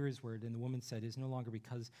 and they hear his word. And the woman said, "It's no longer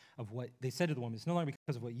because of what," they said to the woman, "It's no longer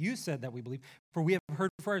because of what you said that we believe, for we have heard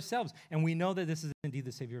for ourselves, and we know that this is indeed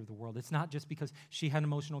the Savior of the world." It's not just because she had an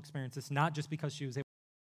emotional experience. It's not just because she was able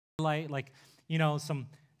to like,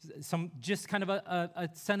 some just kind of a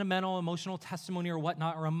sentimental, emotional testimony or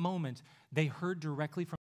whatnot, or a moment. They heard directly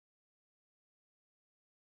from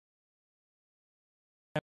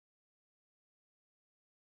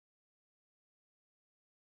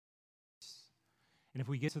And if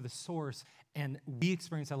we get to the source and we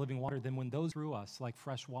experience that living water, then when those through us like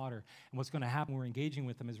fresh water, and what's going to happen when we're engaging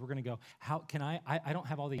with them is we're going to go, how can I don't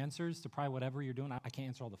have all the answers to probably whatever you're doing. I can't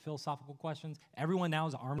answer all the philosophical questions. Everyone now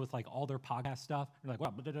is armed with like all their podcast stuff. You're like,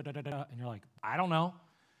 well, and you're like, I don't know.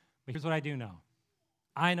 But here's what I do know.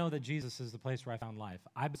 I know that Jesus is the place where I found life.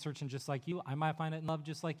 I've been searching just like you. I might find it in love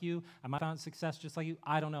just like you. I might find success just like you.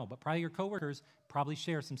 I don't know. But probably your coworkers probably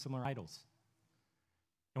share some similar idols.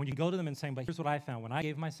 And when you go to them and say, but here's what I found. When I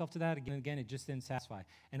gave myself to that again and again, it just didn't satisfy.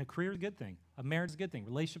 And a career is a good thing. A marriage is a good thing.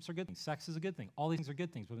 Relationships are good things. Sex is a good thing. All these things are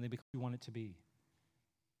good things, but when they become what you want it to be.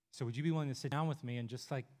 So would you be willing to sit down with me and just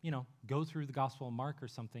go through the Gospel of Mark or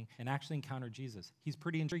something and actually encounter Jesus? He's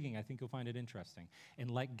pretty intriguing. I think you'll find it interesting. And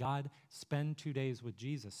let God spend 2 days with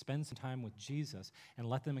Jesus, spend some time with Jesus, and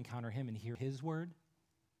let them encounter him and hear his word.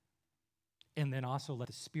 And then also let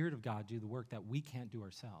the Spirit of God do the work that we can't do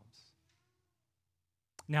ourselves.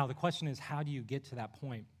 Now, the question is, how do you get to that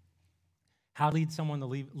point? How to lead someone to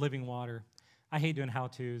living water? I hate doing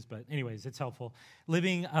how-tos, but anyways, it's helpful.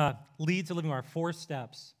 Lead to living water, 4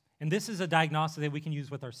 steps. And this is a diagnostic that we can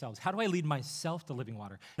use with ourselves. How do I lead myself to living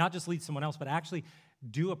water? Not just lead someone else, but actually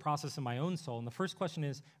do a process in my own soul. And the first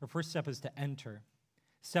step is to enter.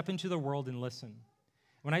 Step into the world and listen.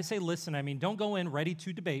 When I say listen, I mean don't go in ready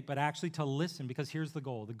to debate, but actually to listen, because here's the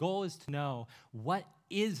goal. The goal is to know what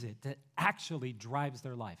is it that actually drives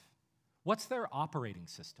their life. What's their operating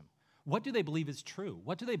system? What do they believe is true?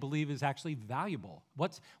 What do they believe is actually valuable?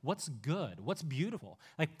 What's good? What's beautiful?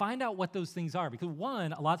 Like, find out what those things are, because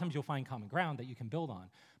one, a lot of times you'll find common ground that you can build on.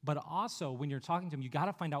 But also, when you're talking to them, you got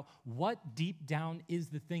to find out what deep down is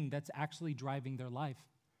the thing that's actually driving their life.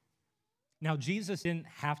 Now, Jesus didn't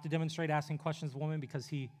have to demonstrate asking questions of the woman because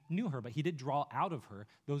he knew her, but he did draw out of her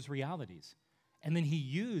those realities. And then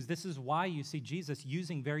this is why you see Jesus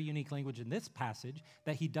using very unique language in this passage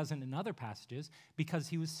that he doesn't in other passages, because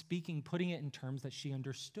he was putting it in terms that she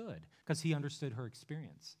understood, because he understood her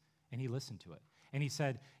experience, and he listened to it. And he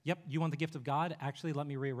said, yep, you want the gift of God? Actually, let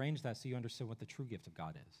me rearrange that so you understand what the true gift of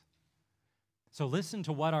God is. So listen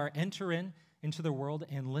to what enter into the world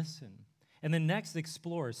and listen. And then next,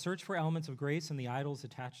 explore. Search for elements of grace and the idols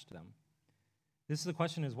attached to them. The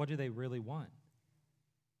question is, what do they really want?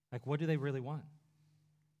 Like, what do they really want?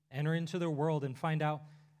 Enter into their world and find out,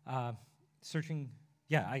 searching.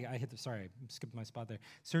 Yeah, I skipped my spot there.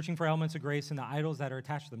 Searching for elements of grace and the idols that are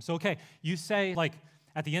attached to them. So, okay, you say, like,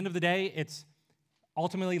 at the end of the day, it's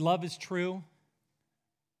ultimately love is true.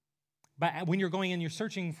 But when you're going and you're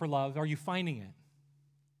searching for love, are you finding it?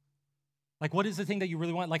 Like, what is the thing that you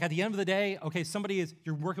really want? Like, at the end of the day, okay,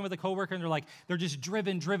 you're working with a coworker and they're just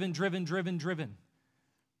driven.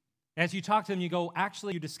 As you talk to them, you go,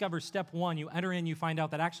 actually, you discover step one, you enter in, you find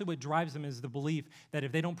out that actually what drives them is the belief that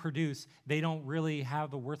if they don't produce, they don't really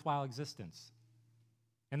have a worthwhile existence.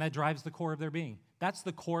 And that drives the core of their being. That's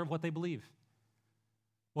the core of what they believe.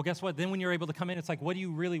 Well, guess what? Then when you're able to come in, it's like, what do you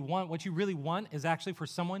really want? What you really want is actually for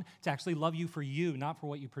someone to actually love you for you, not for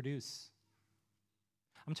what you produce.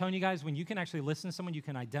 I'm telling you guys, when you can actually listen to someone, you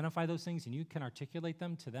can identify those things, and you can articulate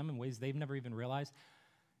them to them in ways they've never even realized,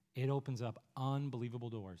 it opens up unbelievable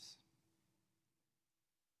doors.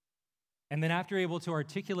 And then after you're able to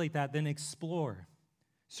articulate that, then explore.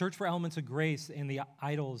 Search for elements of grace in the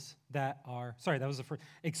idols that are,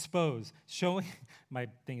 expose. My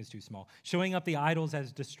thing is too small. Showing up the idols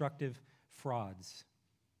as destructive frauds.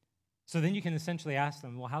 So then you can essentially ask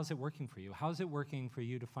them, well, how's it working for you? How's it working for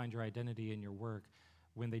you to find your identity in your work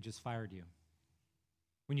when they just fired you?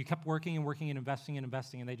 When you kept working and investing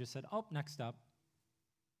and they just said, oh, next up.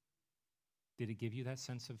 Did it give you that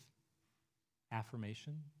sense of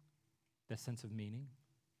affirmation? That sense of meaning?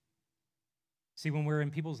 See, when we're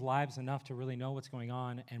in people's lives enough to really know what's going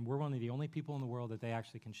on, and we're one of the only people in the world that they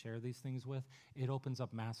actually can share these things with, it opens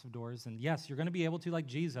up massive doors. And yes, you're going to be able to, like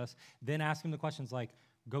Jesus, then ask him the questions like,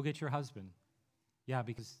 go get your husband. Yeah,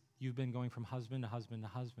 because you've been going from husband to husband to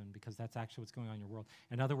husband, because that's actually what's going on in your world.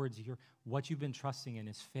 In other words, what you've been trusting in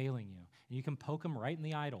is failing you. And you can poke them right in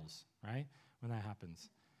the idols, right, when that happens.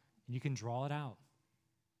 And you can draw it out.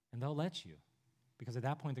 And they'll let you. Because at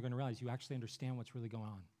that point, they're going to realize you actually understand what's really going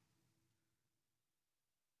on.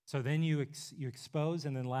 So then you expose,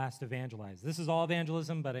 and then last, evangelize. This is all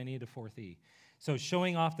evangelism, but I need a fourth E. So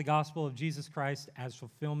showing off the gospel of Jesus Christ as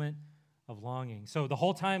fulfillment of longing. So the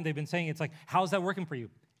whole time they've been saying, it's like, how's that working for you?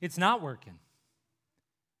 It's not working.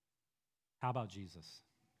 How about Jesus?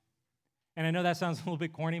 And I know that sounds a little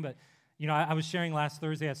bit corny, but I was sharing last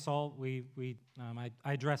Thursday at Salt. I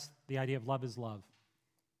addressed the idea of love is love.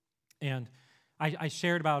 And I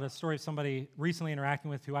shared about a story of somebody recently interacting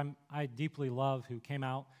with who I deeply love, who came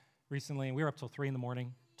out recently, and we were up till 3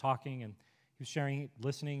 a.m. talking, and he was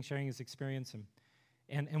sharing his experience.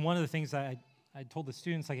 And one of the things that I told the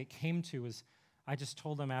students, like it came to, was I just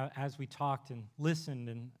told them as we talked and listened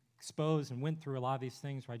and exposed and went through a lot of these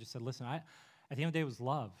things, where I just said, listen, at the end of the day, it was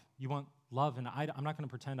love. You want love, and I'm not going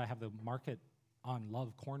to pretend I have the market on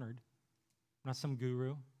love cornered. I'm not some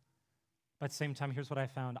guru. But at the same time, here's what I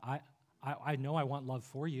found. I know I want love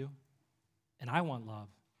for you, and I want love.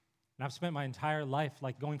 And I've spent my entire life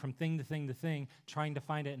like going from thing to thing to thing, trying to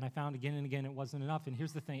find it, and I found again and again it wasn't enough. And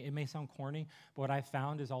here's the thing, it may sound corny, but what I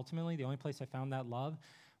found is ultimately the only place I found that love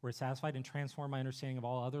where it satisfied and transformed my understanding of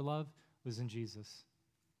all other love was in Jesus.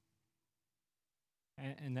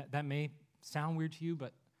 And that may sound weird to you,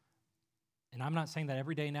 and I'm not saying that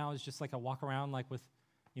every day now is just like I walk around like with,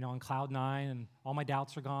 on cloud 9 and all my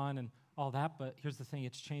doubts are gone and all that, but here's the thing,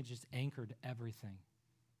 it's changed, it's anchored everything.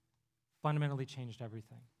 Fundamentally changed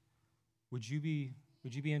everything. Would you be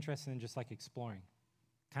interested in just like exploring,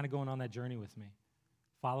 kind of going on that journey with me,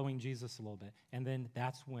 following Jesus a little bit? And then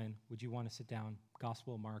that's when would you want to sit down,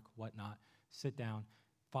 Gospel of Mark, whatnot, sit down,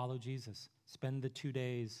 follow Jesus, spend the 2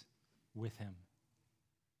 days with him.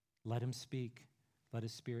 Let him speak. Let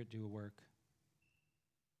his Spirit do a work.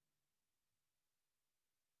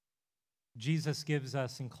 Jesus gives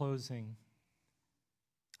us, in closing,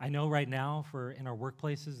 I know right now in our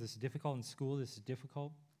workplaces, this is difficult. In school, this is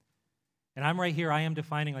difficult. And I'm right here, I am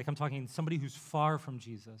defining, like I'm talking somebody who's far from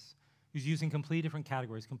Jesus, who's using completely different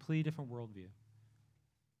categories, completely different worldview.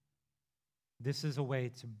 This is a way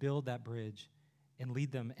to build that bridge and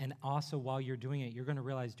lead them. And also, while you're doing it, you're going to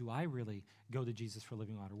realize, do I really go to Jesus for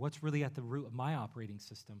living water? What's really at the root of my operating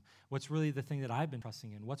system? What's really the thing that I've been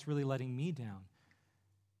trusting in? What's really letting me down?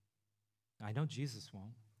 I know Jesus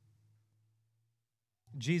won't.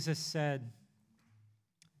 Jesus said,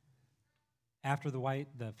 after the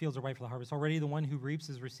fields are white for the harvest, already the one who reaps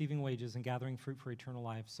is receiving wages and gathering fruit for eternal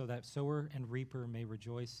life, so that sower and reaper may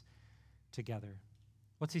rejoice together.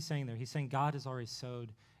 What's he saying there? He's saying God has already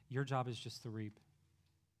sowed. Your job is just to reap.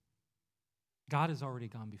 God has already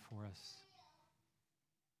gone before us.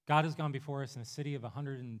 God has gone before us in a city of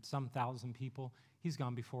 100 and some thousand people. He's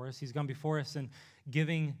gone before us. He's gone before us in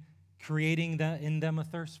creating in them a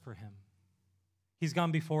thirst for him. He's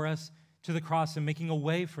gone before us to the cross and making a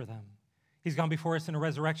way for them. He's gone before us in a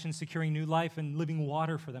resurrection, securing new life and living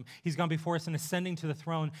water for them. He's gone before us in ascending to the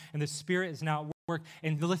throne, and the Spirit is now work.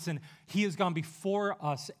 And listen, he has gone before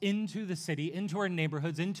us into the city, into our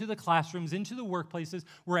neighborhoods, into the classrooms, into the workplaces,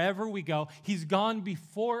 wherever we go. He's gone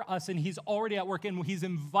before us, and he's already at work, and he's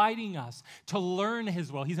inviting us to learn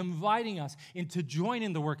his will. He's inviting us to join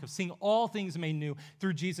in the work of seeing all things made new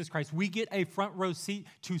through Jesus Christ. We get a front row seat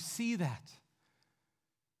to see that.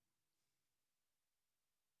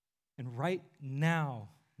 And right now,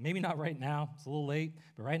 maybe not right now, it's a little late,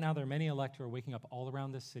 but right now there are many elect who are waking up all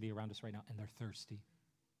around this city, around us right now, and they're thirsty.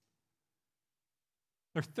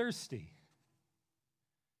 They're thirsty.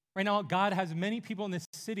 Right now, God has many people in this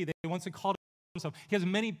city that he wants to call to himself. He has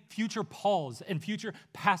many future Pauls and future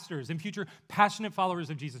pastors and future passionate followers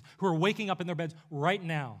of Jesus who are waking up in their beds right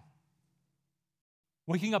now.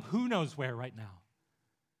 Waking up who knows where right now.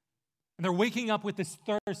 And they're waking up with this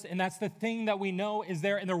thirst, and that's the thing that we know is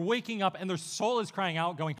there. And they're waking up, and their soul is crying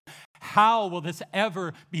out, going, how will this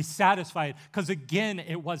ever be satisfied? Because again,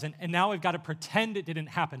 it wasn't. And now I've got to pretend it didn't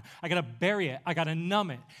happen. I got to bury it. I got to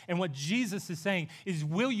numb it. And what Jesus is saying is,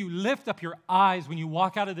 will you lift up your eyes when you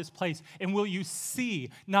walk out of this place? And will you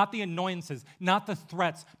see not the annoyances, not the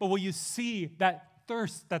threats, but will you see that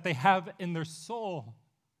thirst that they have in their soul?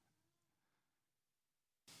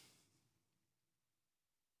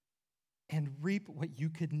 And reap what you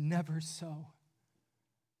could never sow.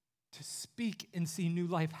 To speak and see new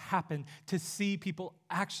life happen, to see people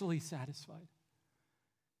actually satisfied.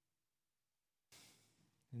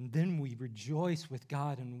 And then we rejoice with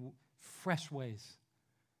God in fresh ways,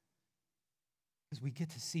 because we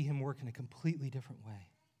get to see him work in a completely different way.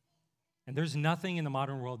 And there's nothing in the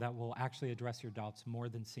modern world that will actually address your doubts more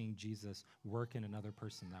than seeing Jesus work in another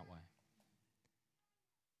person that way.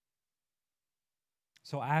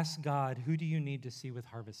 So ask God, who do you need to see with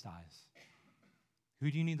harvest eyes? Who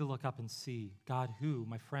do you need to look up and see? God, who?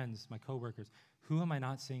 My friends, my coworkers. Who am I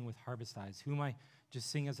not seeing with harvest eyes? Who am I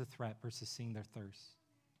just seeing as a threat versus seeing their thirst?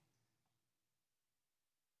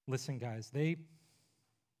 Listen, guys, they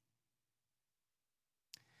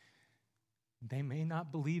may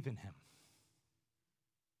not believe in him,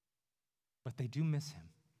 but they do miss him.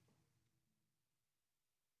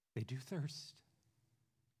 They do thirst.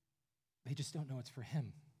 They just don't know it's for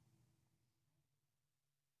him.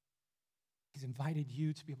 He's invited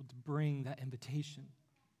you to be able to bring that invitation.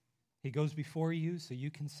 He goes before you so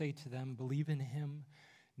you can say to them, believe in him,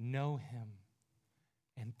 know him,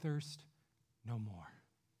 and thirst no more.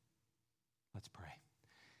 Let's pray.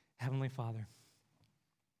 Heavenly Father,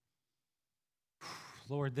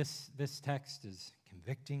 Lord, this text is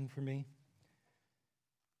convicting for me.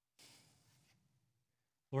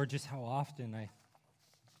 Lord, just how often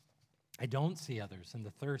I don't see others and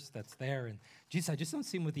the thirst that's there. And Jesus, I just don't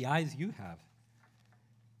see them with the eyes you have.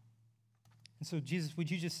 And so,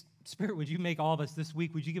 Jesus, Spirit, would you make all of us this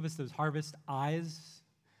week, would you give us those harvest eyes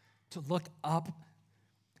to look up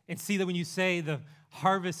and see that when you say the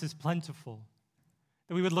harvest is plentiful,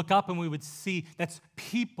 that we would look up and we would see that's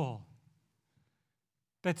people,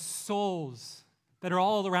 that's souls that are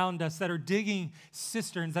all around us, that are digging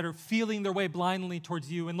cisterns, that are feeling their way blindly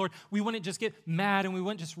towards you. And Lord, we wouldn't just get mad and we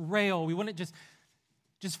wouldn't just rail. We wouldn't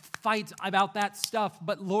just fight about that stuff.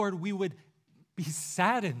 But Lord, we would be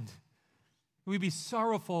saddened. We'd be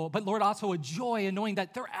sorrowful. But Lord, also a joy in knowing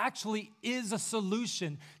that there actually is a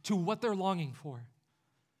solution to what they're longing for.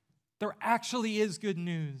 There actually is good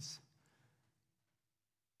news.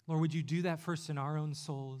 Lord, would you do that first in our own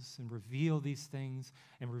souls and reveal these things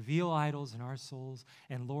and reveal idols in our souls?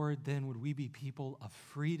 And Lord, then would we be people of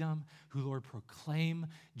freedom who, Lord, proclaim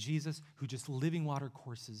Jesus, who just living water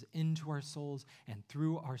courses into our souls and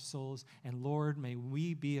through our souls. And Lord, may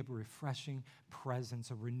we be a refreshing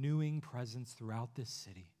presence, a renewing presence throughout this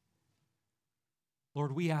city.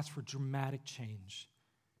 Lord, we ask for dramatic change.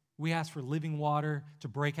 We ask for living water to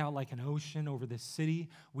break out like an ocean over this city.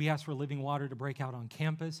 We ask for living water to break out on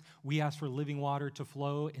campus. We ask for living water to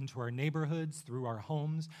flow into our neighborhoods, through our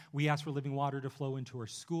homes. We ask for living water to flow into our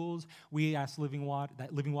schools. We ask that living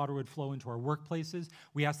water would flow into our workplaces.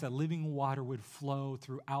 We ask that living water would flow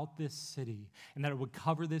throughout this city and that it would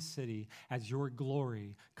cover this city as your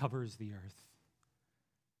glory covers the earth.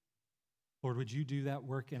 Lord, would you do that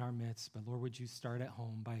work in our midst? But Lord, would you start at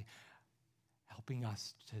home by helping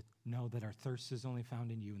us to know that our thirst is only found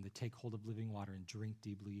in you and to take hold of living water and drink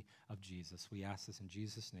deeply of Jesus. We ask this in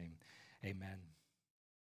Jesus' name. Amen.